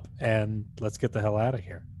all up and let's get the hell out of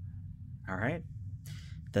here. All right.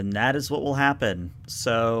 Then that is what will happen.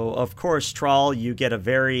 So, of course, Trawl, you get a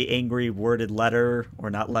very angry worded letter, or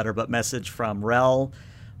not letter, but message from Rel.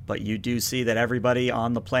 But you do see that everybody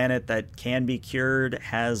on the planet that can be cured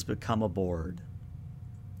has become aboard.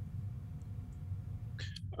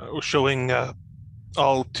 Showing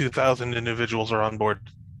all 2,000 individuals are on board.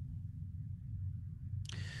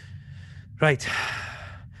 Right.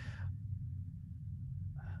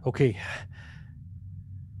 Okay.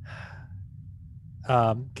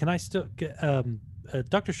 Can I still get,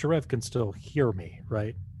 Dr. Shrev can still hear me,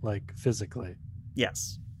 right? Like physically.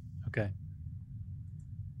 Yes. Okay.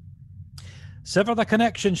 Sever the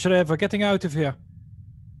connection, Shrev. We're getting out of here.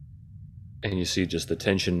 And you see just the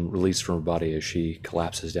tension released from her body as she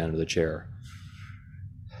collapses down into the chair.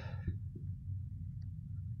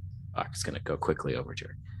 Bach's going to go quickly over to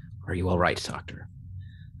her. Are you all right, Doctor?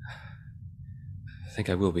 I think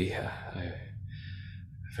I will be. I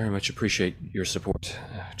very much appreciate your support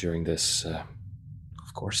during this.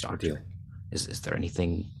 Of course, Doctor. Ordeal. Is there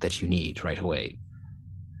anything that you need right away?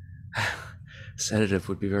 Sedative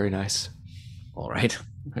would be very nice. All right.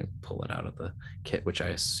 I pull it out of the kit, which I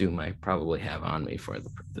assume I probably have on me for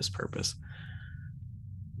this purpose.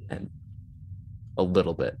 And a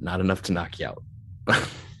little bit, not enough to knock you out.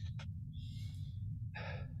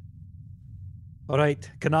 All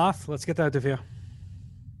right, Kanath, let's get out of here.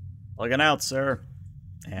 Looking out, sir.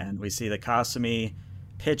 And we see the Kasumi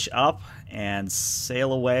pitch up and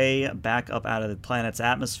sail away back up out of the planet's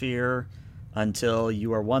atmosphere until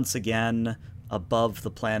you are once again above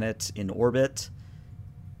the planet in orbit.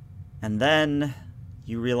 And then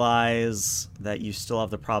you realize that you still have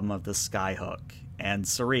the problem of the skyhook. And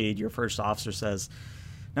Sarid, your first officer, says,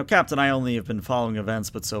 "Now, Captain, I only have been following events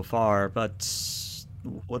but so far, but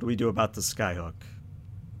what do we do about the skyhook?"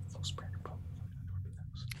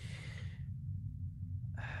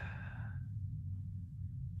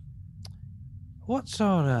 What's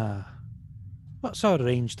our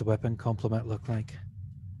ranged weapon complement look like?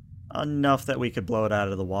 Enough that we could blow it out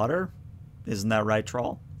of the water. Isn't that right,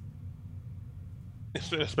 Troll?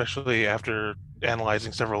 Especially after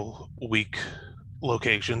analyzing several weak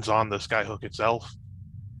locations on the skyhook itself.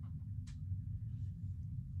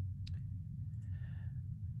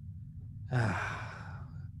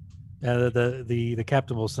 The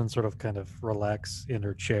captain will then sort of kind of relax in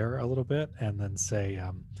her chair a little bit and then say,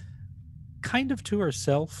 kind of to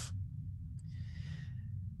herself,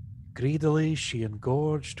 greedily she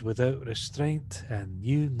engorged without restraint and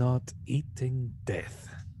knew not eating death.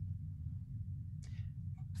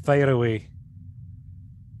 Fire away.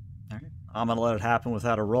 All right. I'm going to let it happen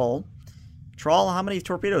without a roll. Troll, how many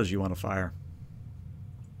torpedoes do you want to fire?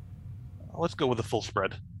 Let's go with a full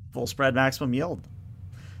spread. Full spread, maximum yield.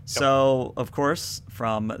 So, of course,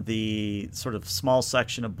 from the sort of small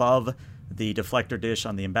section above the deflector dish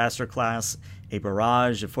on the Ambassador class, a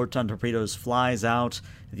barrage of photon torpedoes flies out.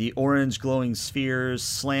 The orange glowing spheres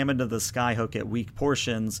slam into the skyhook at weak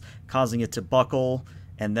portions, causing it to buckle,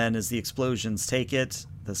 and then as the explosions take it,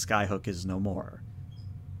 the skyhook is no more.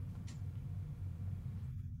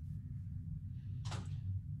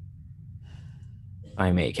 If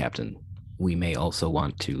I may, Captain, we may also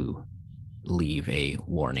want to leave a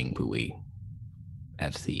warning buoy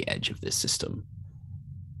at the edge of this system.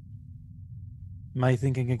 My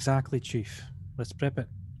thinking exactly, Chief. Let's prep it.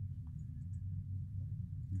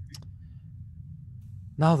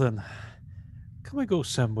 Now then, can we go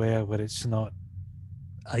somewhere where it's not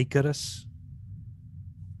Icarus?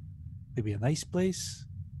 Maybe a nice place?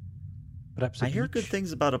 Perhaps a I hear beach? good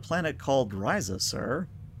things about a planet called Ryza, sir.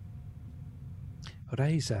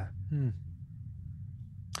 Ryza.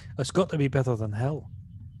 It's got to be better than hell.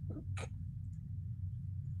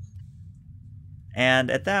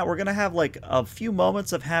 And at that, we're going to have like a few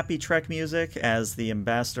moments of happy Trek music as the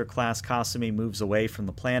Ambassador class Kasumi moves away from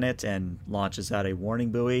the planet and launches out a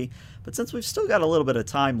warning buoy. But since we've still got a little bit of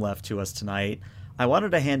time left to us tonight, I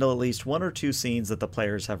wanted to handle at least one or two scenes that the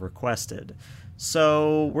players have requested.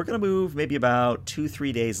 So we're going to move maybe about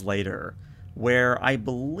 2-3 days later, where I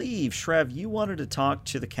believe, Shrev, you wanted to talk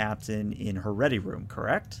to the captain in her ready room,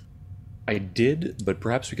 correct? I did, but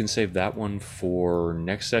perhaps we can save that one for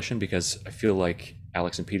next session because I feel like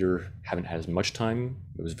Alex and Peter haven't had as much time.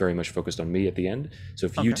 It was very much focused on me at the end. So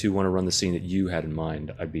if you two want to run the scene that you had in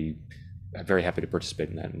mind, I'd be very happy to participate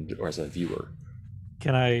in that or as a viewer.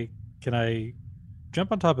 Can I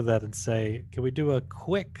jump on top of that and say, can we do a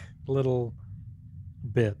quick little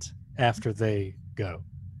bit after they go?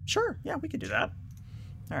 Sure, yeah, we could do that.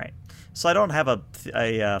 All right. So I don't have a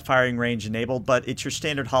firing range enabled, but it's your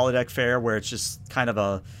standard holodeck fare where it's just kind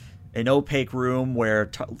of an opaque room where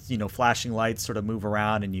flashing lights sort of move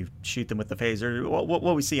around and you shoot them with the phaser.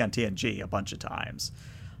 What we see on TNG a bunch of times.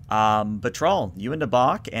 But Troll, you and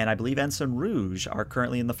Nabok and I believe Ensign Rouge are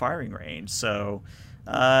currently in the firing range. So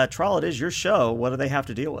Troll, it is your show. What do they have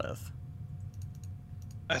to deal with?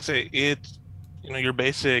 I say it's your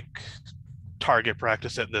basic target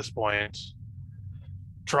practice at this point.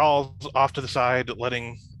 Trawl's off to the side,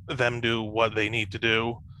 letting them do what they need to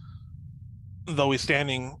do. Though he's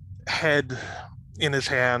standing, head in his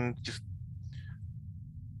hand, just,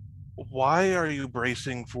 why are you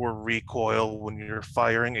bracing for recoil when you're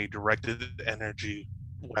firing a directed energy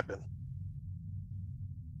weapon?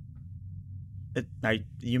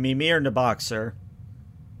 You mean me or Nabok, sir?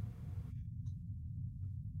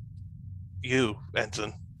 You,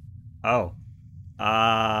 Ensign. Oh.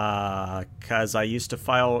 Because I used to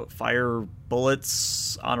fire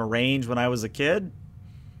bullets on a range when I was a kid.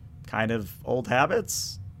 Kind of old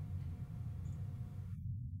habits.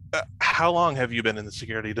 How long have you been in the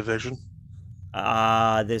security division?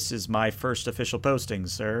 This is my first official posting,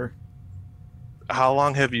 sir. How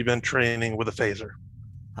long have you been training with a phaser?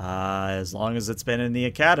 As long as it's been in the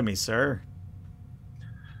academy, sir.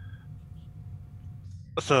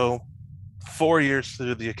 So, 4 years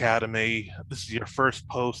through the academy, this is your first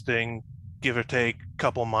posting, give or take a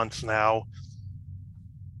couple months now.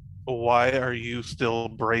 Why are you still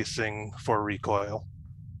bracing for recoil?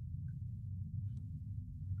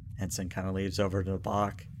 Ensign kind of leaves over to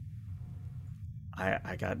Bach.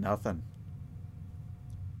 I got nothing.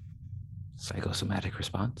 Psychosomatic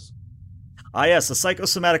response? Yes, a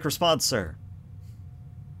psychosomatic response, sir.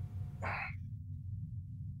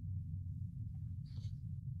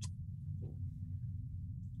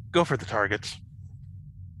 Go for the targets.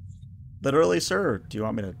 Literally, sir? Do you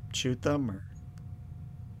want me to shoot them? Or?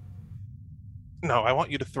 No, I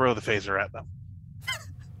want you to throw the phaser at them.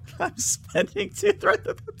 I'm spending 2 threat.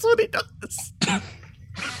 That's what he does.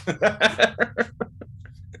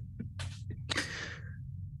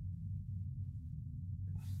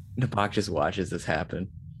 Nabok just watches this happen.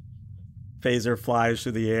 Phaser flies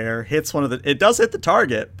through the air, hits one of the... It does hit the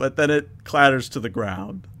target, but then it clatters to the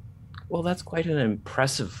ground. Well, that's quite an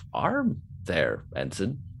impressive arm there,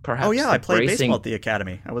 Ensign. Perhaps. Oh yeah, I played baseball at the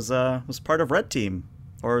academy. I was part of Red Team,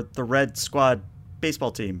 or the Red Squad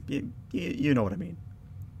baseball team. You know what I mean.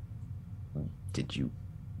 Did you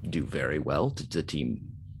do very well? Did the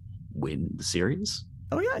team win the series?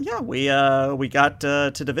 Oh yeah. We got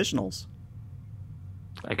to divisionals.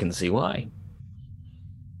 I can see why.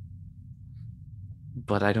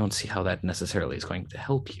 But I don't see how that necessarily is going to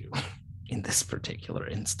help you in this particular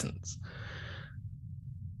instance.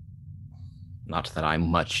 Not that I'm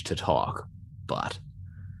much to talk, but...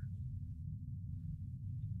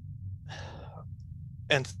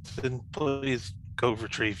 Ensign, please go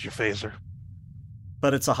retrieve your phaser.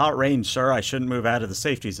 But it's a hot range, sir. I shouldn't move out of the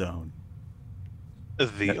safety zone.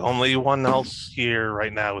 The only one else here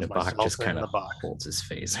right now is Nabok myself just kind and of Nabok. holds his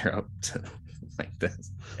phaser up to, like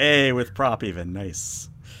this. Hey, with prop even. Nice.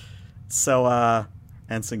 So,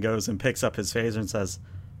 Ensign goes and picks up his phaser and says,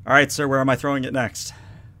 "All right, sir, where am I throwing it next?"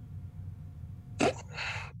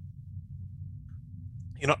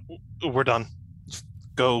 You know, we're done. Just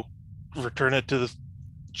go return it to the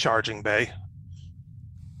charging bay.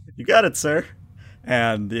 You got it, sir.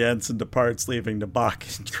 And the ensign departs, leaving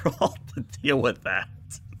Nabok and Troll to deal with that.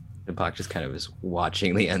 Nabok just kind of is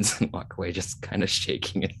watching the ensign walk away, just kind of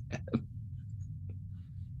shaking his head.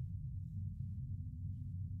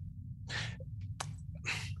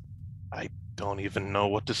 I don't even know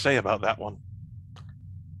what to say about that one.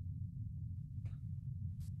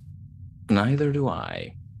 Neither do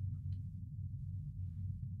I.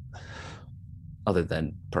 Other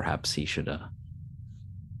than perhaps he should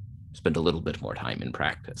spend a little bit more time in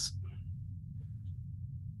practice.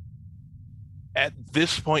 At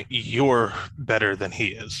this point, you're better than he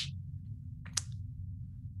is.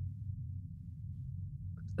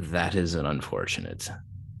 That is an unfortunate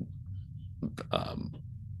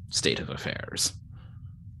state of affairs.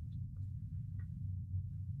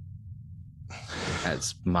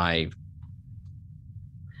 As my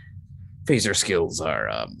phaser skills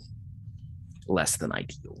are less than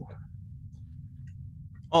ideal.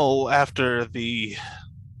 Oh, after the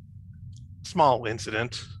small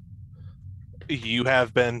incident, you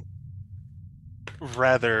have been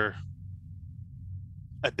rather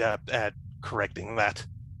adept at correcting that.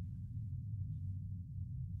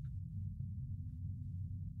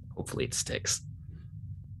 Hopefully it sticks.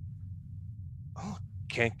 Oh,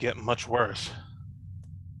 can't get much worse.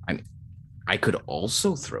 I could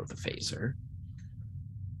also throw the phaser.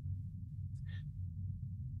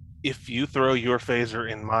 If you throw your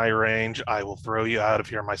phaser in my range, I will throw you out of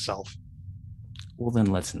here myself. Well, then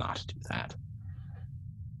let's not do that.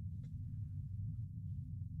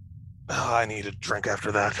 Oh, I need a drink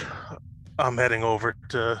after that. I'm heading over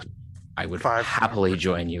to... I would 5 happily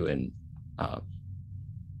join you in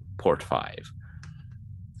Port 5.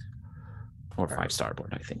 Or 5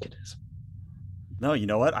 Starboard, I think it is. No, you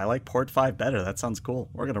know what? I like Port 5 better. That sounds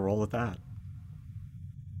cool. We're going to roll with that.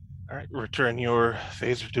 All right, return your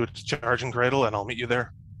phaser to its charging cradle, and I'll meet you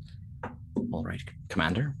there. All right,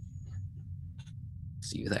 Commander.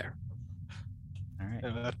 See you there. All right.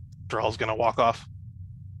 And Drall's going to walk off.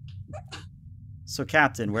 So,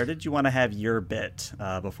 Captain, where did you want to have your bit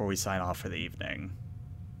before we sign off for the evening?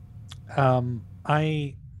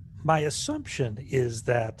 My assumption is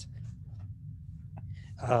that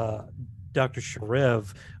Dr.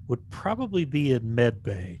 Sharev would probably be in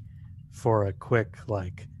medbay for a quick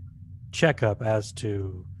checkup as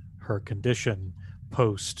to her condition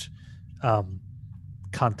post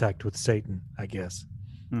contact with Satan, I guess.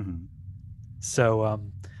 Mm-hmm. So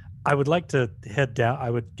I would like to head down. I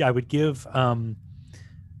would give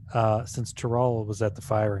since Tyrell was at the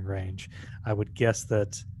firing range, I would guess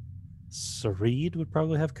that Sarid would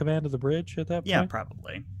probably have command of the bridge at that point. Yeah,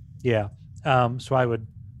 probably. Yeah. So I would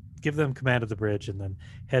give them command of the bridge and then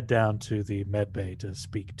head down to the med bay to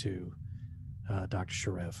speak to Dr.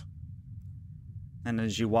 Sharev. And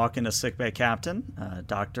as you walk into sickbay, Captain,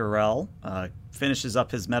 Dr. Rel finishes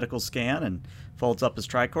up his medical scan and folds up his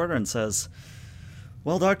tricorder and says,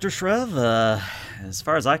 "Well, Dr. Shrev, as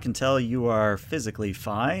far as I can tell, you are physically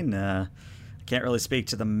fine. I can't really speak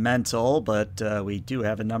to the mental, but we do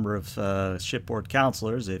have a number of shipboard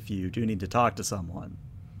counselors if you do need to talk to someone.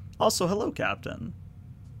 Also, hello, Captain."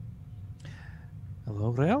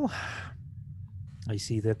 Hello, Rel. I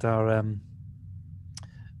see that our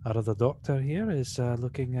other doctor here is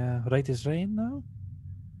looking right as rain now.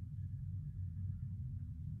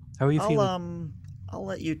 How are you feeling? I'll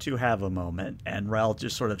let you two have a moment. And Rel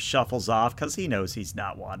just sort of shuffles off because he knows he's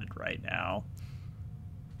not wanted right now.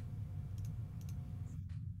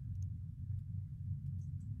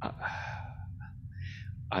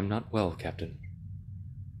 I'm not well, Captain.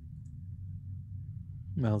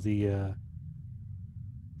 Well, the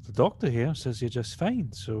doctor here says you're just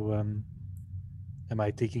fine. So, am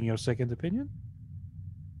I taking your second opinion?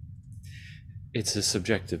 It's a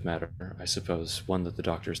subjective matter, I suppose, one that the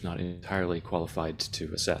doctor's not entirely qualified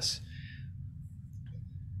to assess.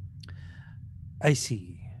 I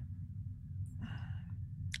see.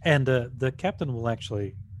 And the captain will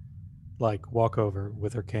actually, like, walk over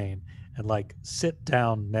with her cane and, like, sit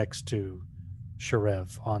down next to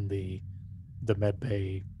Sharev on the med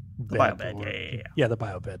bay The bed. biobed, Yeah, the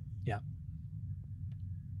biobed. Yeah.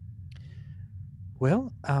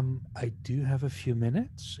 Well, I do have a few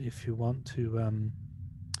minutes if you want to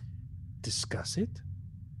discuss it.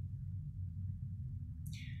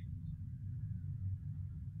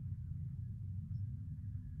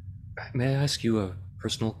 May I ask you a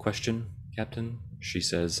personal question, Captain? She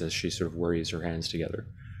says as she sort of worries her hands together.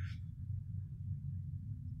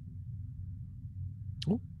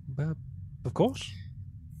 Oh, of course.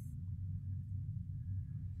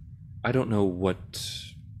 I don't know what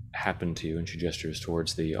happened to you, and she gestures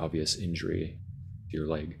towards the obvious injury to your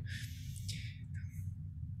leg.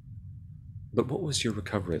 But what was your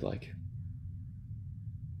recovery like?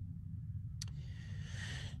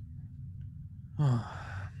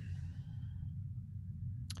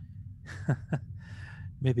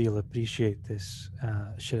 Maybe you'll appreciate this,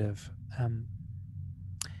 Sheriff.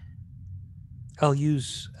 I'll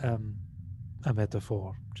use a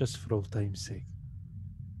metaphor just for old time's sake.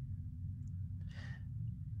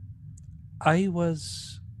 I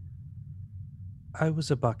was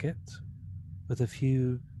a bucket with a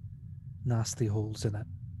few nasty holes in it.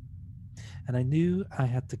 And I knew I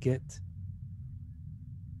had to get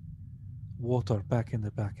water back in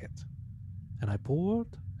the bucket. And I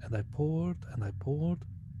poured, and I poured, and I poured.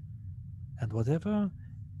 And whatever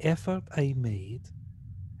effort I made,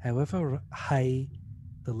 however high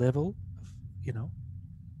the level of,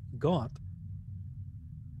 got,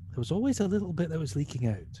 there was always a little bit that was leaking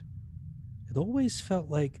out. It always felt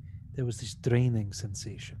like there was this draining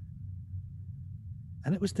sensation.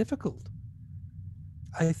 And it was difficult.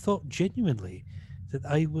 I thought genuinely that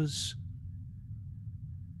I was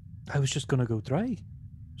just going to go dry,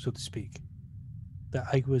 so to speak. That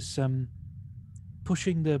I was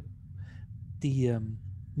pushing the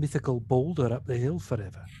mythical boulder up the hill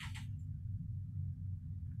forever.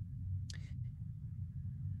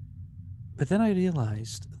 But then I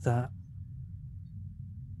realized that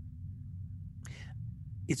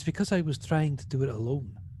it's because I was trying to do it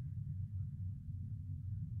alone.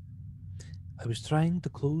 I was trying to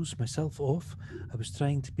close myself off. I was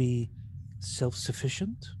trying to be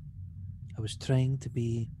self-sufficient. I was trying to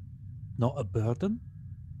be not a burden.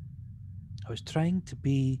 I was trying to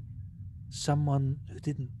be someone who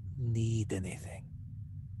didn't need anything.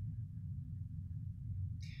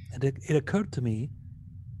 And it occurred to me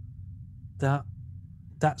that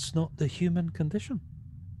that's not the human condition.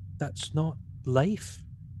 That's not life.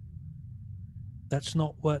 That's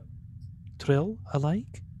not what Trill are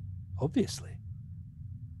like, obviously.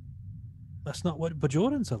 That's not what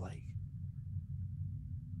Bajorans are like.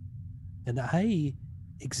 And that I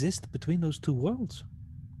exist between those two worlds.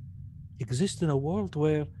 Exist in a world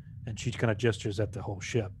where, and she kind of gestures at the whole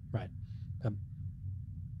ship, right?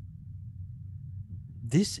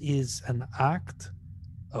 This is an act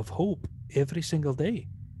of hope every single day.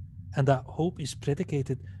 And that hope is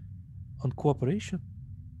predicated on cooperation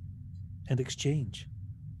and exchange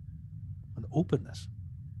and openness.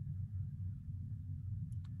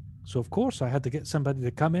 So, of course, I had to get somebody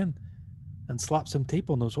to come in and slap some tape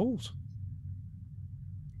on those holes.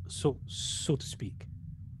 So to speak.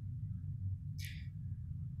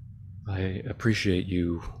 I appreciate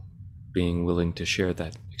you being willing to share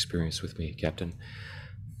that experience with me, Captain.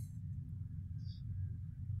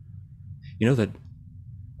 You know that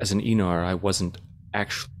as an Enar, I wasn't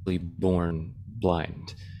actually born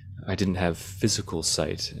blind. I didn't have physical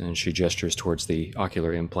sight, and she gestures towards the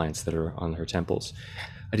ocular implants that are on her temples.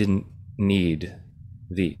 I didn't need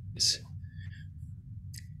these.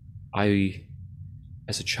 I,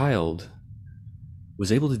 as a child,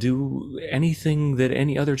 was able to do anything that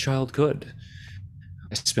any other child could.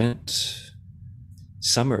 I spent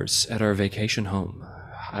summers at our vacation home.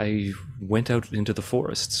 I went out into the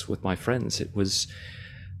forests with my friends.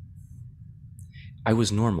 I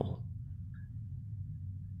was normal.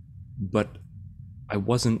 But I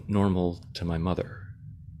wasn't normal to my mother.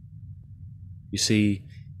 You see,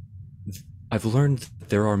 I've learned that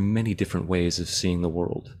there are many different ways of seeing the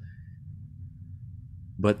world.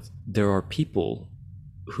 But there are people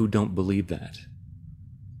who don't believe that.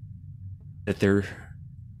 That there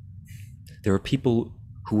are people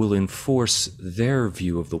who will enforce their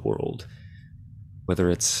view of the world, whether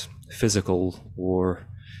it's physical or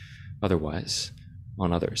otherwise,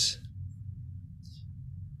 on others.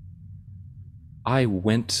 I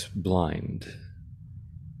went blind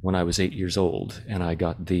when I was 8 years old, and I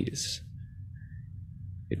got these.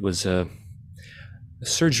 It was a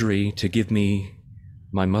surgery to give me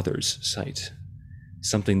my mother's sight,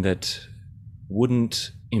 something that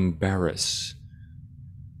wouldn't embarrass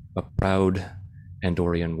a proud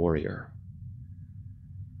Andorian warrior.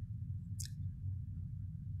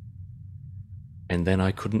 And then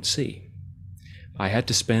I couldn't see. I had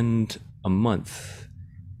to spend a month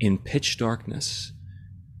in pitch darkness,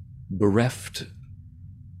 bereft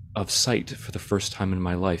of sight for the first time in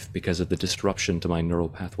my life because of the disruption to my neural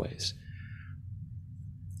pathways.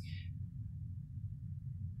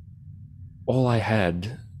 All I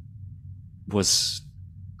had was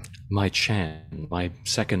my Chan, my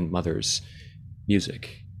second mother's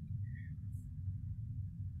music,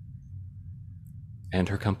 and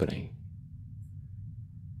her company.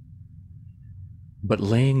 But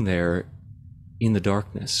laying there in the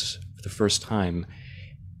darkness for the first time,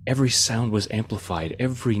 every sound was amplified,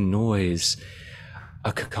 every noise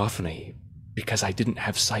a cacophony, because I didn't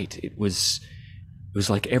have sight. It was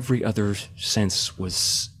like every other sense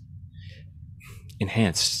was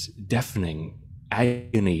enhanced, deafening,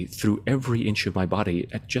 agony through every inch of my body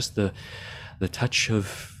at just the touch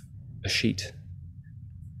of a sheet.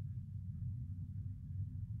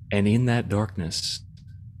 And in that darkness,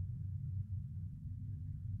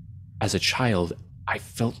 as a child, I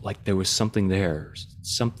felt like there was something there,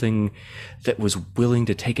 something that was willing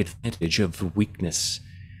to take advantage of the weakness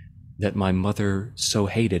that my mother so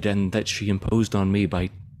hated and that she imposed on me by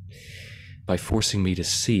forcing me to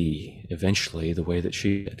see eventually the way that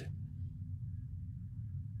she did.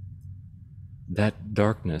 That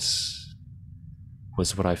darkness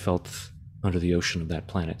was what I felt under the ocean of that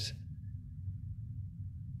planet.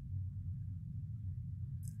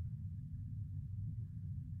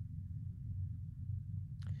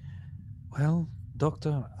 Well,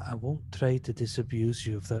 Doctor, I won't try to disabuse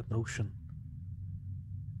you of that notion.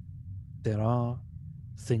 There are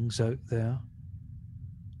things out there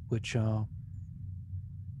which are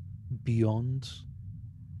beyond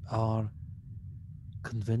our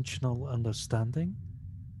conventional understanding,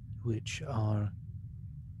 which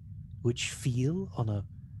feel on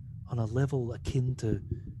a level akin to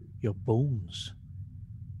your bones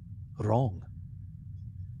wrong,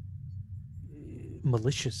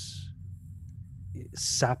 malicious,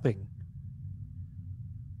 sapping,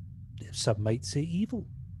 some might say evil.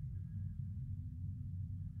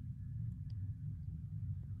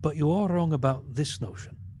 But you are wrong about this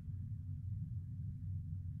notion.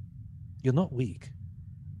 You're not weak.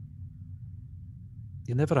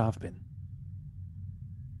 You never have been.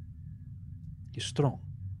 You're strong.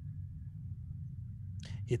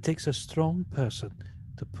 It takes a strong person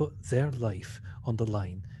to put their life on the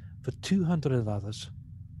line for 200 others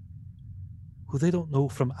who they don't know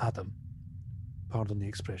from Adam. Pardon the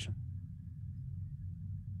expression.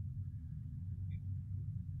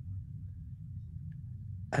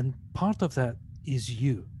 And part of that is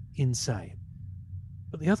you inside.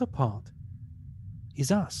 But the other part is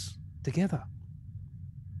us together.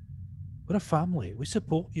 We're a family. We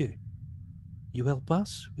support you. You help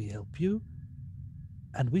us, we help you.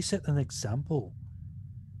 And we set an example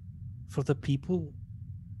for the people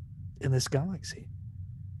in this galaxy.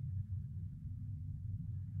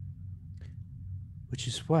 Which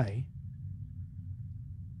is why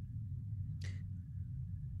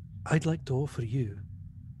I'd like to offer you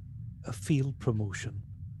a field promotion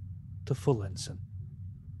to full ensign.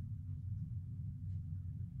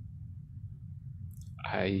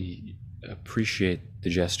 I appreciate the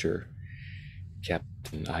gesture,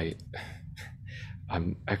 Captain.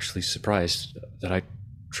 I'm actually surprised that I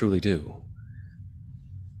truly do.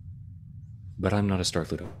 But I'm not a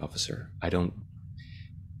Starfleet officer.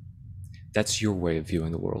 That's your way of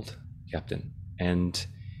viewing the world, Captain. And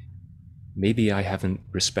maybe I haven't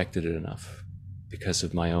respected it enough because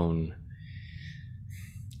of my own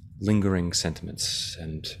lingering sentiments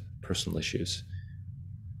and personal issues.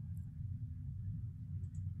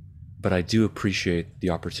 But I do appreciate the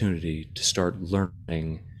opportunity to start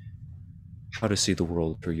learning how to see the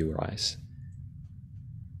world through your eyes.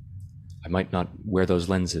 I might not wear those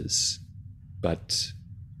lenses, but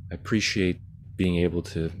I appreciate being able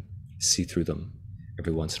to see through them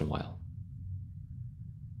every once in a while.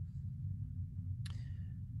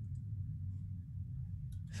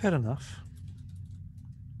 Fair enough.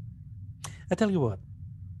 I tell you what,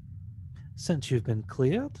 since you've been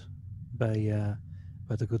cleared by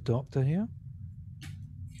the good doctor here,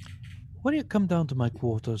 when you come down to my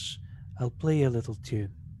quarters, I'll play a little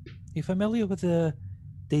tune. You familiar with the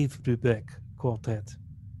Dave Brubeck quartet?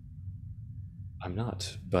 I'm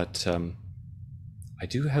not, but I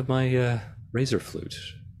do have my razor flute.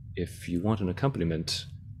 If you want an accompaniment,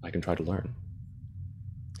 I can try to learn.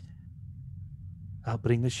 I'll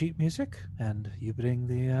bring the sheet music, and you bring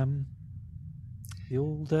the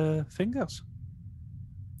old fingers.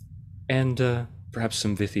 And perhaps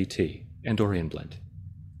some Vithi tea, Andorian blend.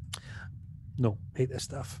 No, hate this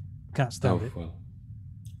stuff. Can't stand Oh, it. well,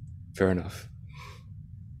 fair enough.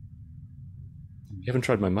 You haven't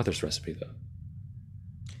tried my mother's recipe, though.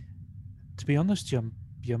 To be honest,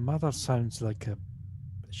 your mother sounds like a...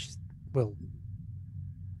 well...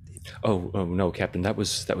 Oh no, Captain, that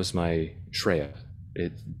was my Shreya,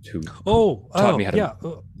 who Oh, taught me how to yeah.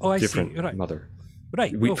 I different see. Right. mother.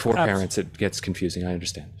 Right. We oh, four perhaps. parents, it gets confusing. I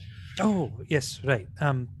understand. Oh, yes, right.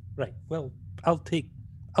 Right. Well, I'll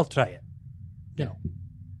try it. You know,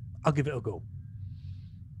 I'll give it a go.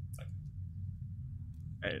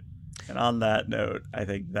 Right. And on that note, I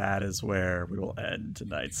think that is where we will end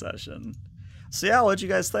tonight's session. So yeah, what'd you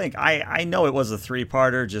guys think? I know it was a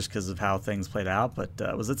 3-parter just because of how things played out, but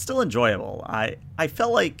was it still enjoyable? I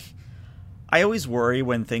felt like I always worry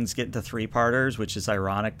when things get into 3-parters, which is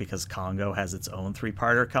ironic because Congo has its own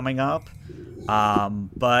 3-parter coming up.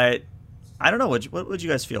 But I don't know. What would you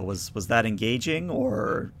guys feel? Was that engaging,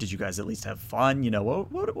 or did you guys at least have fun? You know,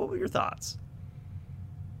 what were your thoughts?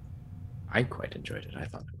 I quite enjoyed it. I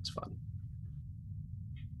thought it was fun.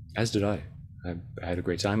 As did I. I had a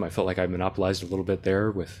great time. I felt like I monopolized a little bit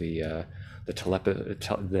there with the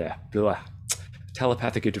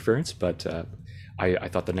telepathic interference, but I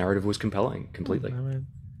thought the narrative was compelling completely.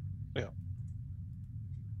 Yeah.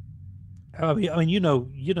 I mean, you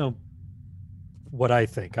know what I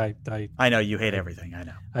think. I know you hate everything. I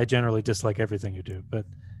know. I generally dislike everything you do, but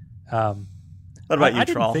What about you, I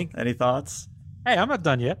didn't Troll? think- Any thoughts? hey, I'm not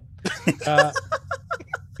done yet.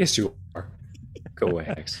 Yes, you are. Go away,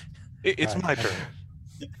 Hex. It's my turn.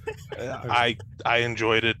 I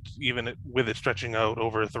enjoyed it, even with it stretching out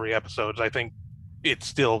over 3 episodes. I think it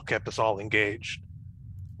still kept us all engaged.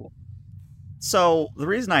 So the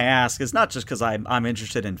reason I ask is not just because I'm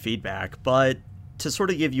interested in feedback, but to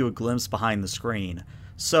sort of give you a glimpse behind the screen.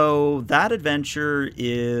 So that adventure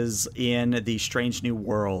is in the Strange New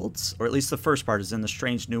Worlds, or at least the first part is in the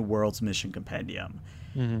Strange New Worlds Mission Compendium.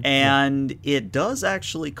 Mhm. And it does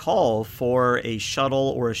actually call for a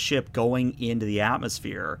shuttle or a ship going into the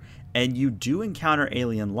atmosphere, and you do encounter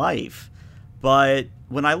alien life. But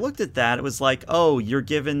when I looked at that, it was like, oh, you're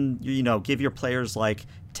given, give your players like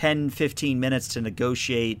 10, 15 minutes to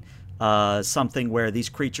negotiate something where these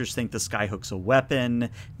creatures think the Skyhook's a weapon,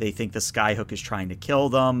 they think the Skyhook is trying to kill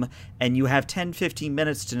them, and you have 10, 15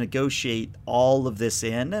 minutes to negotiate all of this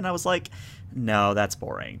in. And I was like, no, that's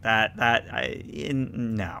boring.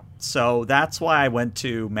 No. So that's why I went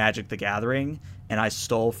to Magic the Gathering, and I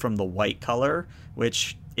stole from the white color,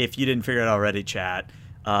 which, if you didn't figure it out already, chat,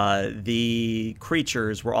 the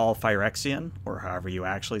creatures were all Phyrexian, or however you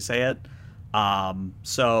actually say it.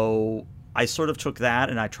 So I sort of took that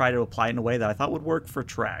and I tried to apply it in a way that I thought would work for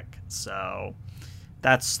Trek. So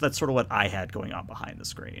that's sort of what I had going on behind the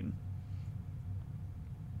screen.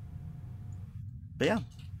 But yeah.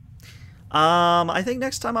 I think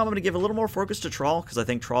next time I'm going to give a little more focus to Troll, because I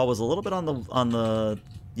think Troll was a little bit on the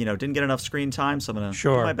didn't get enough screen time, so I'm going to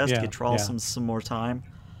do my best to get Troll some more time.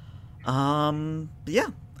 But yeah,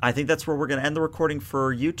 I think that's where we're going to end the recording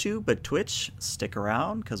for YouTube, but Twitch, stick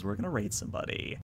around because we're going to raid somebody.